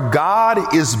 Wherever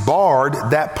God is barred,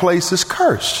 that place is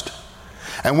cursed.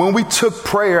 And when we took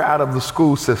prayer out of the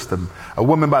school system, a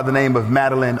woman by the name of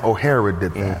Madeline O'Hara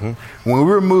did that. Mm-hmm. When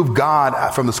we removed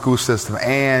God from the school system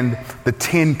and the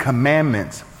 10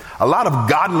 Commandments, a lot of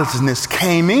godlessness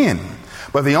came in.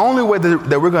 But the only way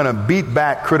that we're going to beat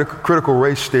back critical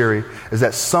race theory is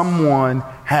that someone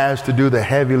has to do the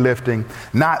heavy lifting,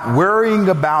 not worrying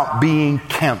about being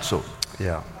canceled.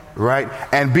 Yeah. Right?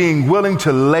 And being willing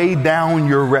to lay down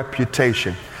your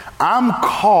reputation. I'm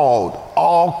called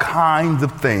all kinds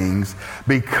of things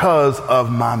because of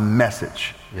my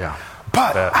message. Yeah.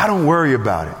 But I don't worry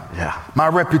about it. Yeah. My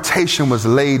reputation was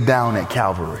laid down at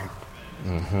Calvary.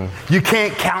 Mm-hmm. You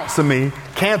can't cancel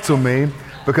me.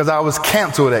 Because I was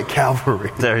canceled at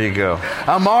Calvary. There you go.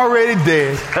 I'm already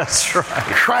dead. That's right.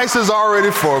 Christ is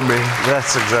already for me.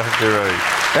 That's exactly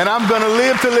right. And I'm going to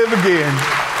live again.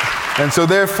 And so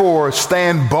therefore,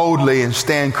 stand boldly and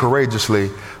stand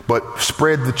courageously, but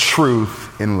spread the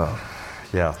truth in love.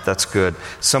 Yeah, that's good.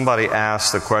 Somebody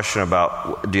asked the question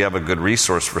about, do you have a good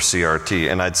resource for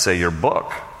CRT? And I'd say your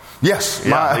book. Yes.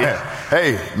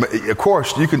 Hey, of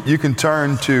course, you can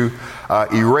turn to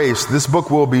Erase. This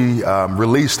book will be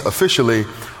released officially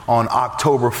on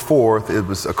October 4th. It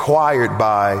was acquired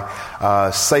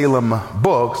by Salem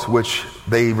Books, which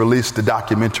they released the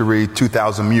documentary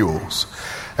 2,000 Mules.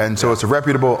 And so it's a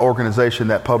reputable organization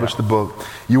that published the book.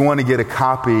 You want to get a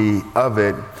copy of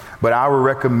it. But I would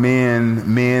recommend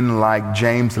men like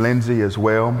James Lindsay as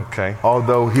well. Okay.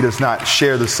 Although he does not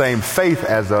share the same faith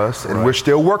as us, and we're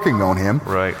still working on him.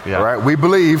 Right. Yeah. All right. We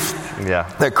believe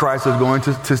that Christ is going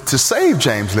to save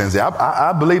James Lindsay.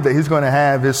 I believe that he's going to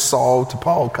have his Saul to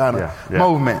Paul kind of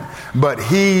movement. But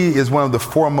he is one of the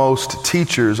foremost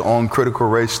teachers on critical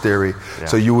race theory. Yeah.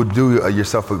 So you would do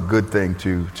yourself a good thing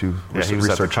to research. He was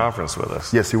at the conference with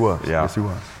us. Yes, he was. Yeah. Yes, he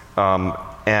was.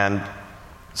 And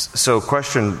so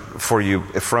question for you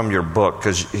from your book,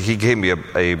 because he gave me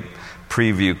a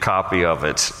preview copy of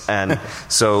it. And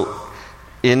so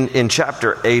in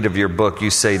chapter 8 of your book, you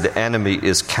say the enemy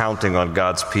is counting on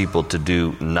God's people to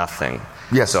do nothing.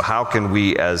 Yes. So how can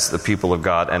we as the people of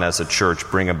God and as a church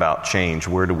bring about change?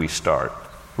 Where do we start?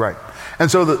 Right. And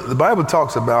so the Bible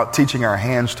talks about teaching our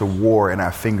hands to war and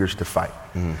our fingers to fight.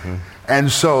 Mm-hmm.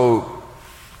 And so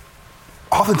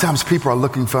Oftentimes people are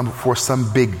looking for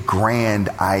some big grand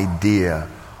idea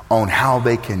on how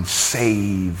they can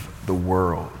save the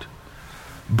world.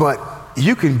 But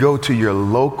you can go to your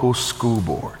local school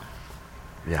board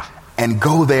and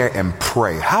go there and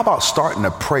pray. How about starting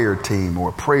a prayer team or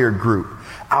a prayer group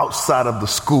outside of the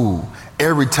school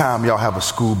every time y'all have a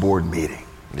school board meeting?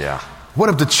 Yeah. What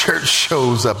if the church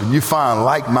shows up and you find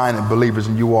like-minded believers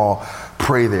and you all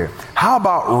pray there? How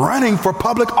about running for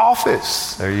public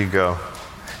office? There you go.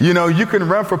 You know, you can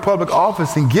run for public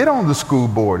office and get on the school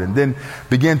board and then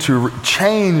begin to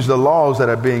change the laws that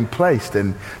are being placed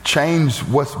and change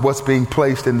what's being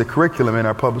placed in the curriculum in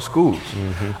our public schools.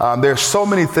 Mm-hmm. There's so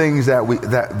many things that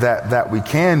we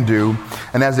can do.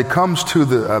 And as it comes to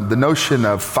the notion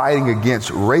of fighting against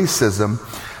racism,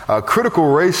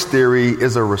 critical race theory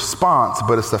is a response,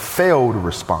 but it's a failed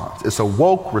response. It's a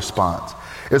woke response.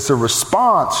 It's a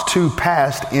response to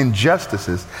past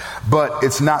injustices, but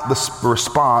it's not the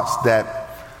response that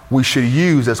we should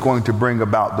use that's going to bring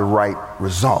about the right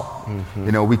result. Mm-hmm.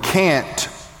 You know, we can't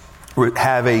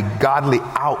have a godly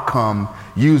outcome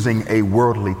using a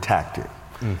worldly tactic.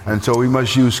 Mm-hmm. And so we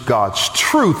must use God's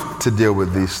truth to deal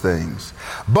with these things.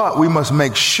 But we must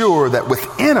make sure that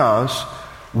within us,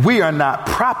 we are not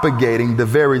propagating the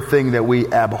very thing that we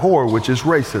abhor, which is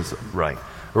racism.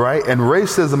 Right? And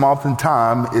racism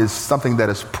oftentimes is something that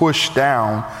is pushed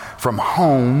down from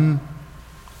home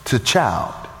to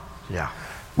child. Yeah.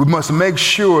 We must make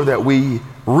sure that we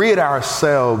rid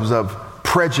ourselves of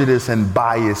prejudice and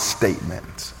biased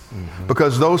statements,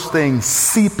 because those things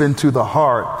seep into the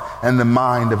heart and the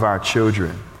mind of our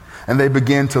children, and they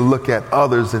begin to look at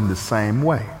others in the same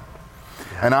way.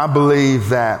 Yeah. And I believe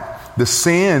that the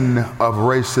sin of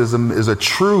racism is a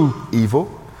true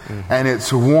evil. And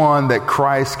it's one that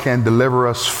Christ can deliver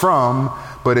us from,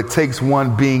 but it takes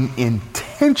one being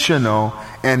intentional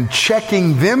and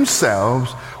checking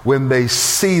themselves when they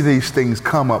see these things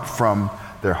come up from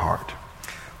their heart.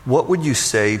 What would you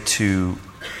say to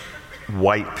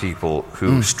white people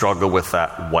who struggle with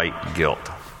that white guilt?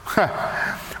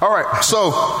 All right,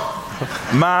 so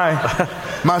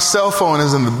my cell phone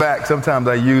is in the back. Sometimes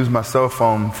I use my cell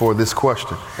phone for this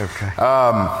question. Okay.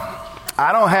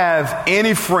 I don't have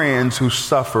any friends who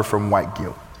suffer from white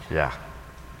guilt. Yeah.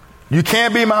 You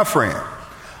can't be my friend.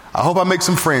 I hope I make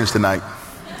some friends tonight.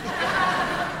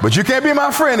 But you can't be my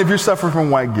friend if you suffer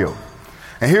from white guilt.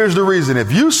 And here's the reason.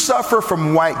 If you suffer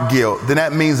from white guilt, then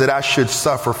that means that I should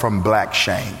suffer from black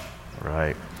shame.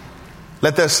 Right.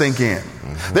 Let that sink in.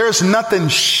 Mm-hmm. There's nothing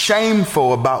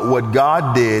shameful about what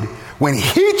God did when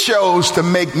He chose to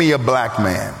make me a black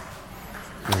man.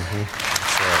 Mm-hmm.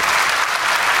 That's right.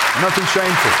 Nothing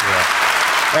shameful.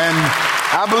 Yeah. And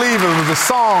I believe it was a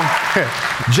song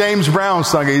James Brown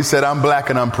sung it. He said, "I'm black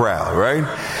and I'm proud," right?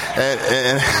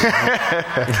 And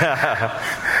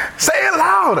say it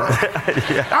louder.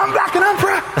 Yeah. I'm black and I'm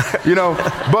proud. You know,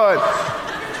 but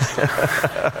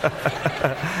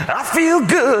I feel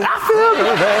good.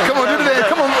 Come on, do the dance.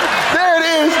 Come on. There it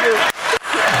is.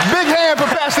 Big hand for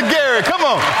Pastor Gary. Come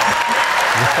on.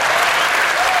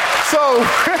 So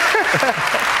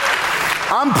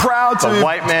I'm proud to... A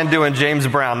white man doing James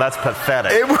Brown, that's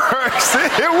pathetic. It works.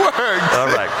 It works. All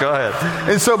right, go ahead.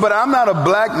 And so, but I'm not a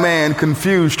black man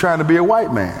confused trying to be a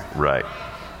white man. Right.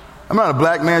 I'm not a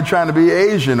black man trying to be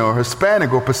Asian or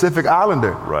Hispanic or Pacific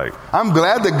Islander. Right. I'm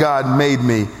glad that God made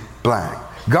me black.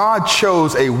 God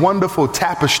chose a wonderful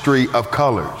tapestry of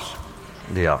colors.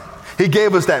 Yeah. He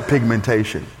gave us that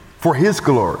pigmentation for His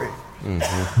glory.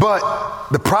 Mm-hmm. But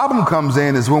the problem comes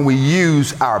in is when we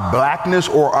use our blackness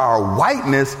or our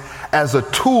whiteness as a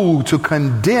tool to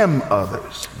condemn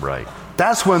others. Right.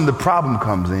 That's when the problem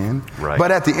comes in. Right. But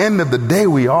at the end of the day,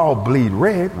 we all bleed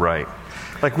red. Right.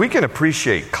 Like we can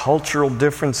appreciate cultural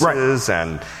differences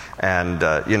and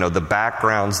you know, the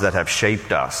backgrounds that have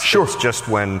shaped us. Sure. It's just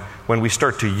when we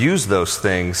start to use those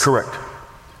things. Correct.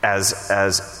 As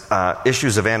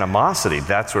issues of animosity,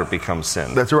 that's where it becomes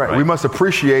sin. That's right. We must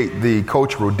appreciate the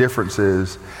cultural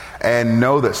differences and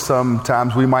know that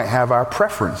sometimes we might have our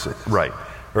preferences. Right.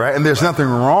 Right? And there's nothing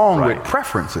wrong with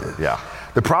preferences. Yeah.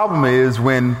 The problem is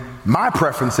when my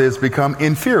preferences become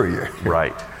inferior.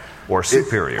 Right. Or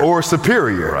superior.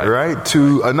 Right?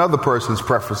 To another person's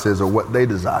preferences or what they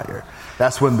desire.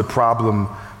 That's when the problem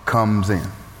comes in.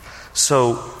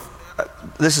 So...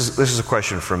 This is a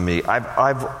question from me.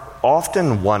 I've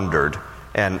often wondered,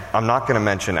 and I'm not going to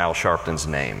mention Al Sharpton's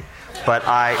name, but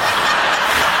I've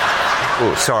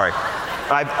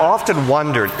often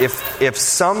wondered if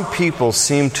some people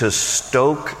seem to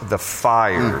stoke the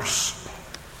fires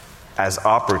as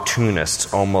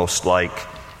opportunists, almost like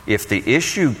if the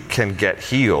issue can get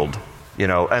healed,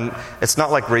 And it's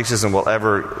not like racism will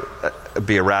ever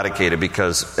be eradicated,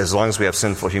 because as long as we have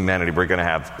sinful humanity, we're going to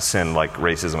have sin like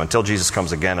racism until Jesus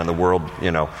comes again in the world,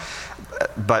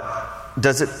 But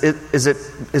is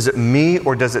it me,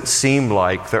 or does it seem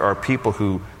like there are people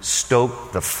who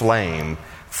stoke the flame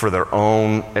for their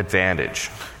own advantage?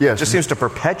 Yes. It just seems to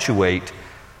perpetuate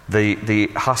the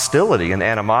hostility and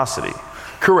animosity.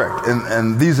 Correct.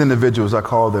 And these individuals, I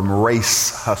call them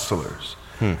race hustlers.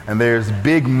 And there's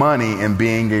big money in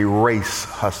being a race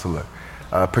hustler.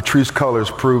 Patrisse Cullors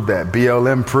proved that.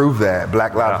 BLM proved that.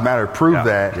 Black Lives Matter proved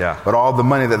that. Yeah. But all the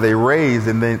money that they raised,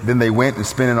 and then they went and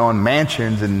spent it on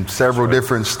mansions in several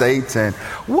different states. And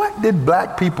what did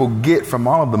black people get from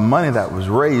all of the money that was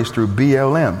raised through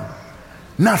BLM?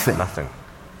 Nothing. Nothing.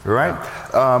 Right?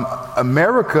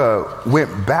 America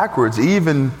went backwards,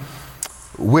 even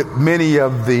with many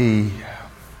of the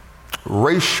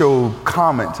racial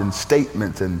comments and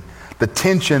statements and the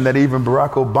tension that even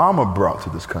Barack Obama brought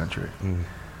to this country.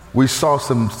 We saw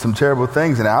some terrible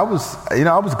things, and I was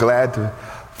glad to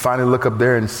finally look up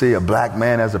there and see a black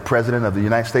man as a president of the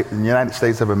United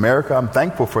States of America. I'm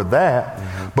thankful for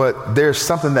that. But there's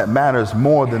something that matters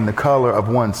more than the color of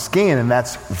one's skin, and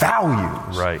that's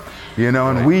values. Right.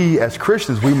 And we as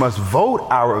Christians, we must vote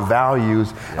our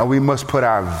values, and we must put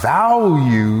our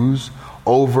values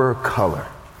over color.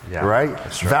 Yeah, right?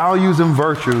 That's right. Values and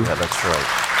virtue. Yeah, that's right.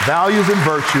 Values and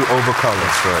virtue over color.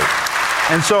 That's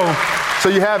right. And so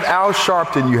you have Al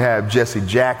Sharpton, you have Jesse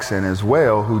Jackson as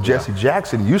well, who Jesse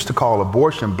Jackson used to call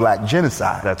abortion black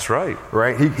genocide. That's right.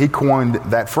 Right? He coined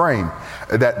that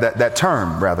that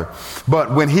term rather.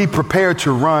 But when he prepared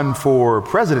to run for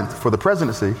the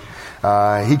presidency,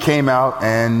 he came out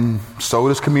and sold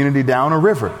his community down a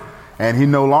river. And he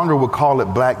no longer would call it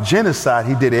black genocide.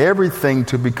 He did everything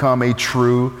to become a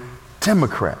true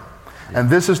Democrat. And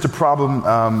this is the problem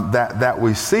that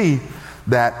we see,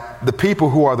 that the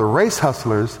people who are the race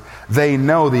hustlers, they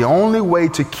know the only way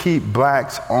to keep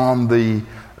blacks on the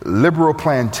liberal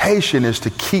plantation is to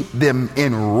keep them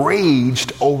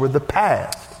enraged over the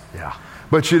past. Yeah.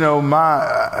 But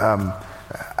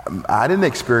I didn't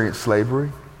experience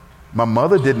slavery. My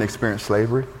mother didn't experience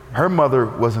slavery. Her mother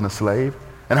wasn't a slave.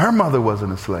 And her mother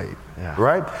wasn't a slave,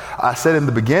 right? I said in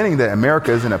the beginning that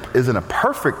America isn't a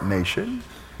perfect nation.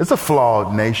 It's a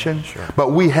flawed nation,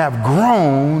 but we have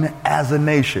grown as a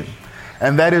nation.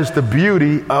 And that is the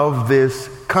beauty of this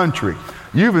country.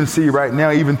 You even see right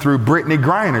now, even through Brittany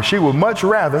Griner, she would much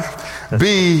rather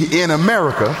be in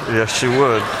America. Yes, she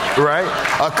would. Right?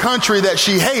 A country that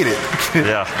she hated.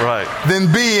 Yeah, right.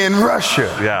 Than be in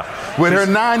Russia. Yeah. With her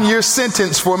 9-year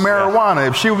sentence for marijuana.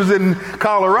 If she was in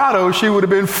Colorado, she would have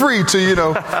been free to,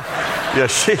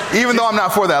 even though I'm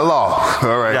not for that law.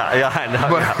 All right. Yeah, I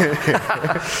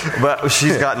know. But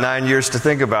she's got 9 years to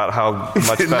think about how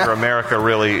much better America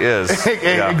really is.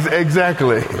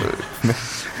 Exactly.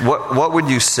 What would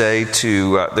you say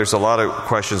to? There's a lot of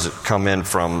questions that come in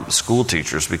from school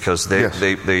teachers, because they're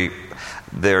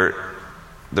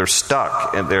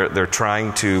stuck, and they're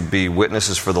trying to be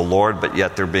witnesses for the Lord, but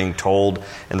yet they're being told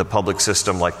in the public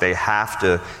system like they have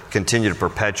to continue to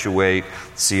perpetuate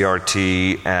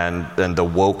CRT and the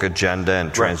woke agenda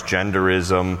and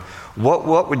transgenderism.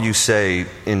 What would you say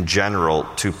in general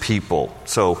to people?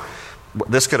 So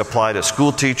this could apply to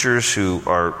school teachers who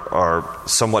are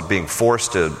somewhat being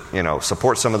forced to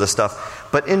support some of this stuff,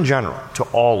 but in general to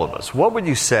all of us, what would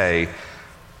you say?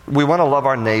 We want to love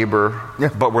our neighbor,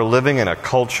 but we're living in a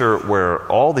culture where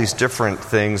all these different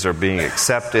things are being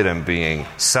accepted and being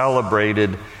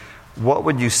celebrated. What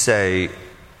would you say?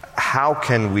 How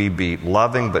can we be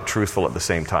loving but truthful at the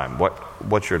same time?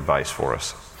 What's your advice for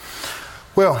us?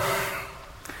 Well,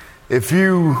 if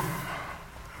you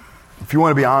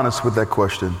want to be honest with that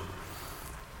question,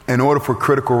 in order for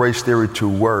critical race theory to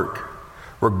work,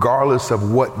 regardless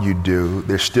of what you do,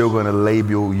 they're still going to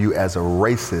label you as a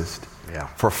racist.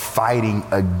 For fighting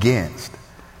against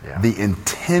the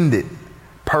intended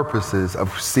purposes of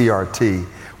CRT,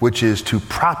 which is to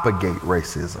propagate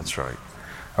racism. That's right.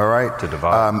 All right? To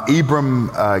divide. Ibram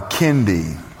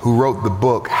Kendi, who wrote the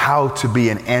book How to Be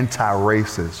an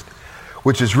Anti-Racist,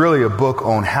 which is really a book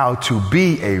on how to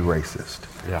be a racist.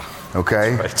 Yeah.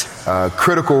 Okay? Right.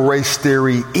 Critical race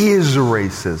theory is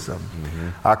racism.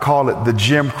 I call it the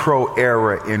Jim Crow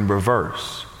era in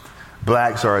reverse.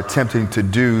 Blacks are attempting to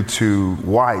do to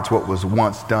whites what was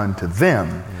once done to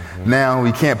them. Now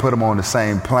we can't put them on the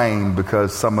same plane,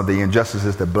 because some of the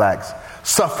injustices that blacks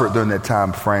suffered during that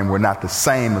time frame were not the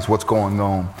same as what's going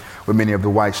on with many of the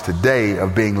whites today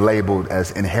of being labeled as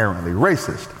inherently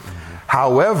racist.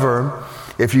 However,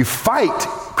 if you fight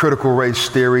critical race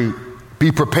theory,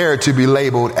 be prepared to be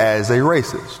labeled as a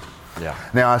racist. Yeah.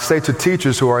 Now, I say to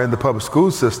teachers who are in the public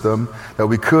school system that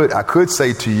I could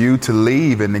say to you to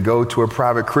leave and to go to a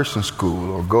private Christian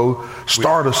school or go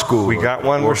start a school. We got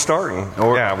one. We're starting.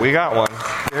 Yeah, we got one.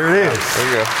 There it is. There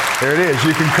you go. There it is.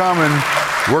 You can come and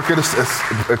work at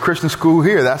a Christian school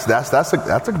here. That's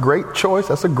a great choice.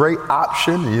 That's a great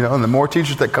option. And the more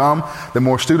teachers that come, the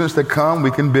more students that come,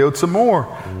 we can build some more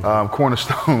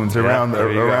cornerstones around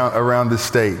the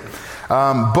state.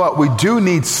 But we do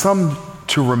need some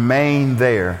to remain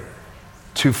there,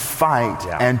 to fight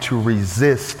and to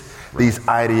resist these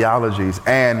ideologies.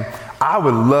 And I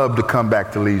would love to come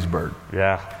back to Leesburg.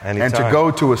 Yeah, anytime. And to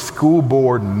go to a school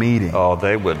board meeting. Oh,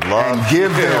 they would love and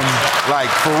give them, like,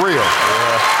 for real.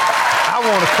 Yeah. I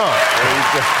want to come.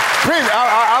 There you go.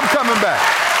 I'm coming back.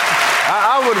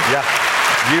 I would. Yeah.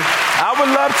 I would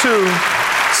love to.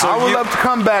 So I would love to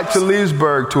come back to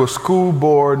Leesburg to a school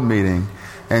board meeting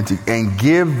and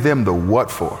give them the what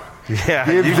for. Yeah,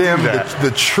 give them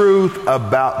the truth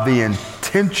about the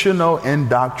intentional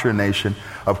indoctrination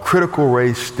of critical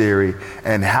race theory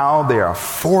and how they are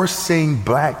forcing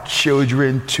black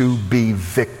children to be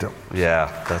victims.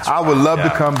 Yeah, that's I would love to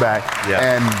come back. Yeah.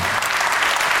 And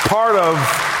part of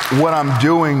what I'm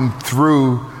doing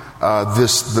through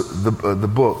the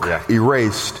book,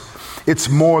 Erased, it's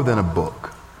more than a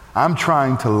book. I'm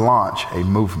trying to launch a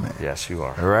movement. Yes, you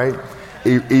are. All right?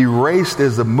 Erased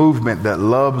is a movement that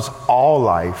loves all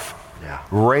life,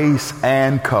 race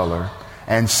and color,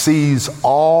 and sees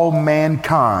all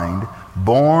mankind,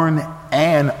 born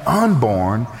and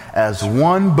unborn, as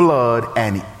one blood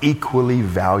and equally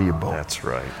valuable. That's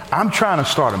right. I'm trying to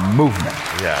start a movement.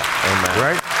 Yeah, amen.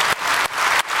 Right?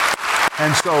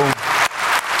 And so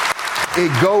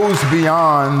it goes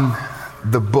beyond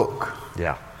the book.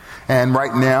 Yeah. And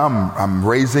right now I'm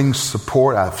raising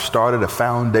support. I've started a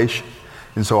foundation.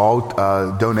 And so all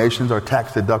donations are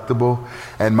tax deductible.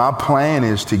 And my plan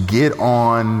is to get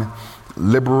on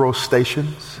liberal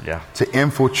stations, to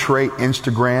infiltrate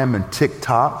Instagram and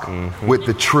TikTok with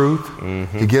the truth,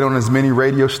 to get on as many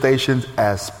radio stations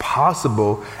as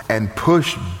possible and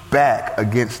push back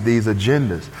against these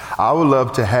agendas. I would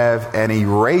love to have an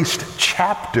erased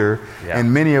chapter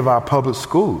in many of our public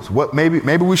schools. Maybe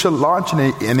we should launch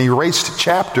an erased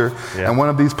chapter in one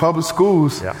of these public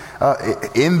schools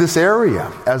in this area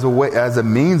as a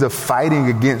means of fighting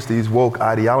against these woke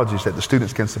ideologies that the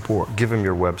students can support. Give them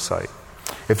your website.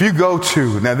 If you go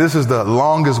to, now this is the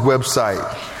longest website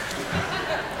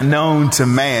known to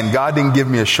man. God didn't give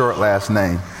me a short last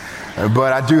name,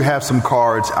 but I do have some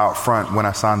cards out front when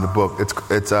I signed the book. It's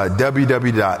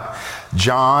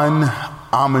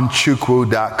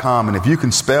www.johnamanchukwu.com. And if you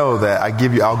can spell that, I'll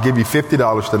give you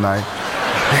 $50 tonight.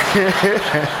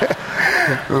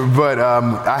 But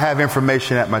I have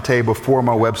information at my table for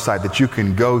my website that you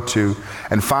can go to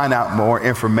and find out more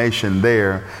information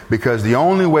there, because the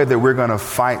only way that we're going to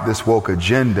fight this woke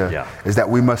agenda is that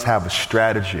we must have a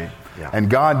strategy. And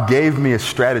God gave me a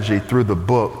strategy through the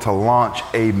book to launch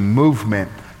a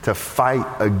movement to fight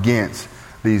against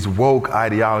these woke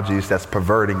ideologies that's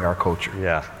perverting our culture.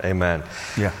 Yeah, amen.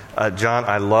 Yeah. John,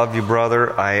 I love you,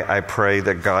 brother. I pray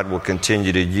that God will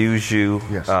continue to use you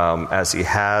as he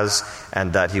has,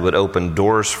 and that he would open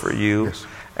doors for you,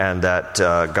 and that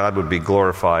God would be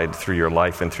glorified through your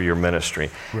life and through your ministry.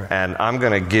 Right. And I'm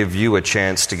going to give you a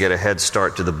chance to get a head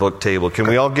start to the book table. Can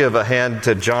we all give a hand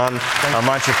to John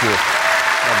Amanchukwu?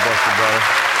 God bless you, brother.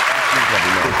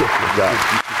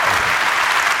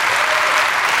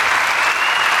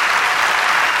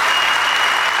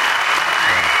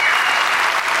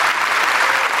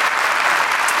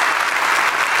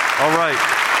 All right.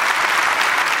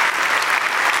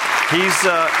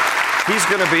 He's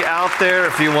going to be out there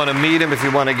if you want to meet him, if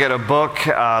you want to get a book.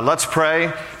 Let's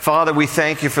pray. Father, we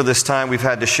thank you for this time we've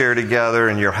had to share together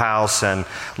in your house. And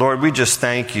Lord, we just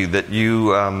thank you that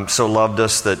you so loved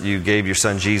us, that you gave your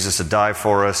son Jesus to die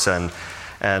for us.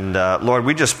 And Lord,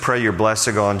 we just pray your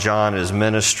blessing on John and his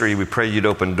ministry. We pray you'd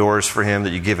open doors for him, that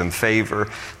you give him favor,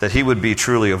 that he would be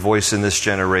truly a voice in this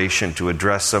generation to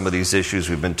address some of these issues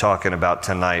we've been talking about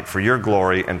tonight for your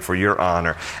glory and for your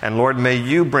honor. And Lord, may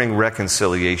you bring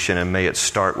reconciliation, and may it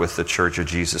start with the Church of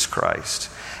Jesus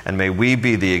Christ. And may we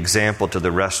be the example to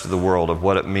the rest of the world of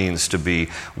what it means to be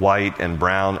white and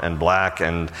brown and black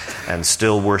and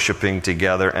still worshiping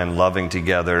together and loving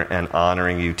together and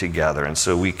honoring you together. And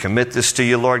so we commit this to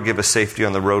you, Lord. Give us safety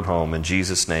on the road home in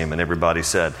Jesus' name. And everybody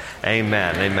said,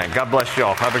 amen. Amen. God bless you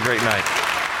all. Have a great night.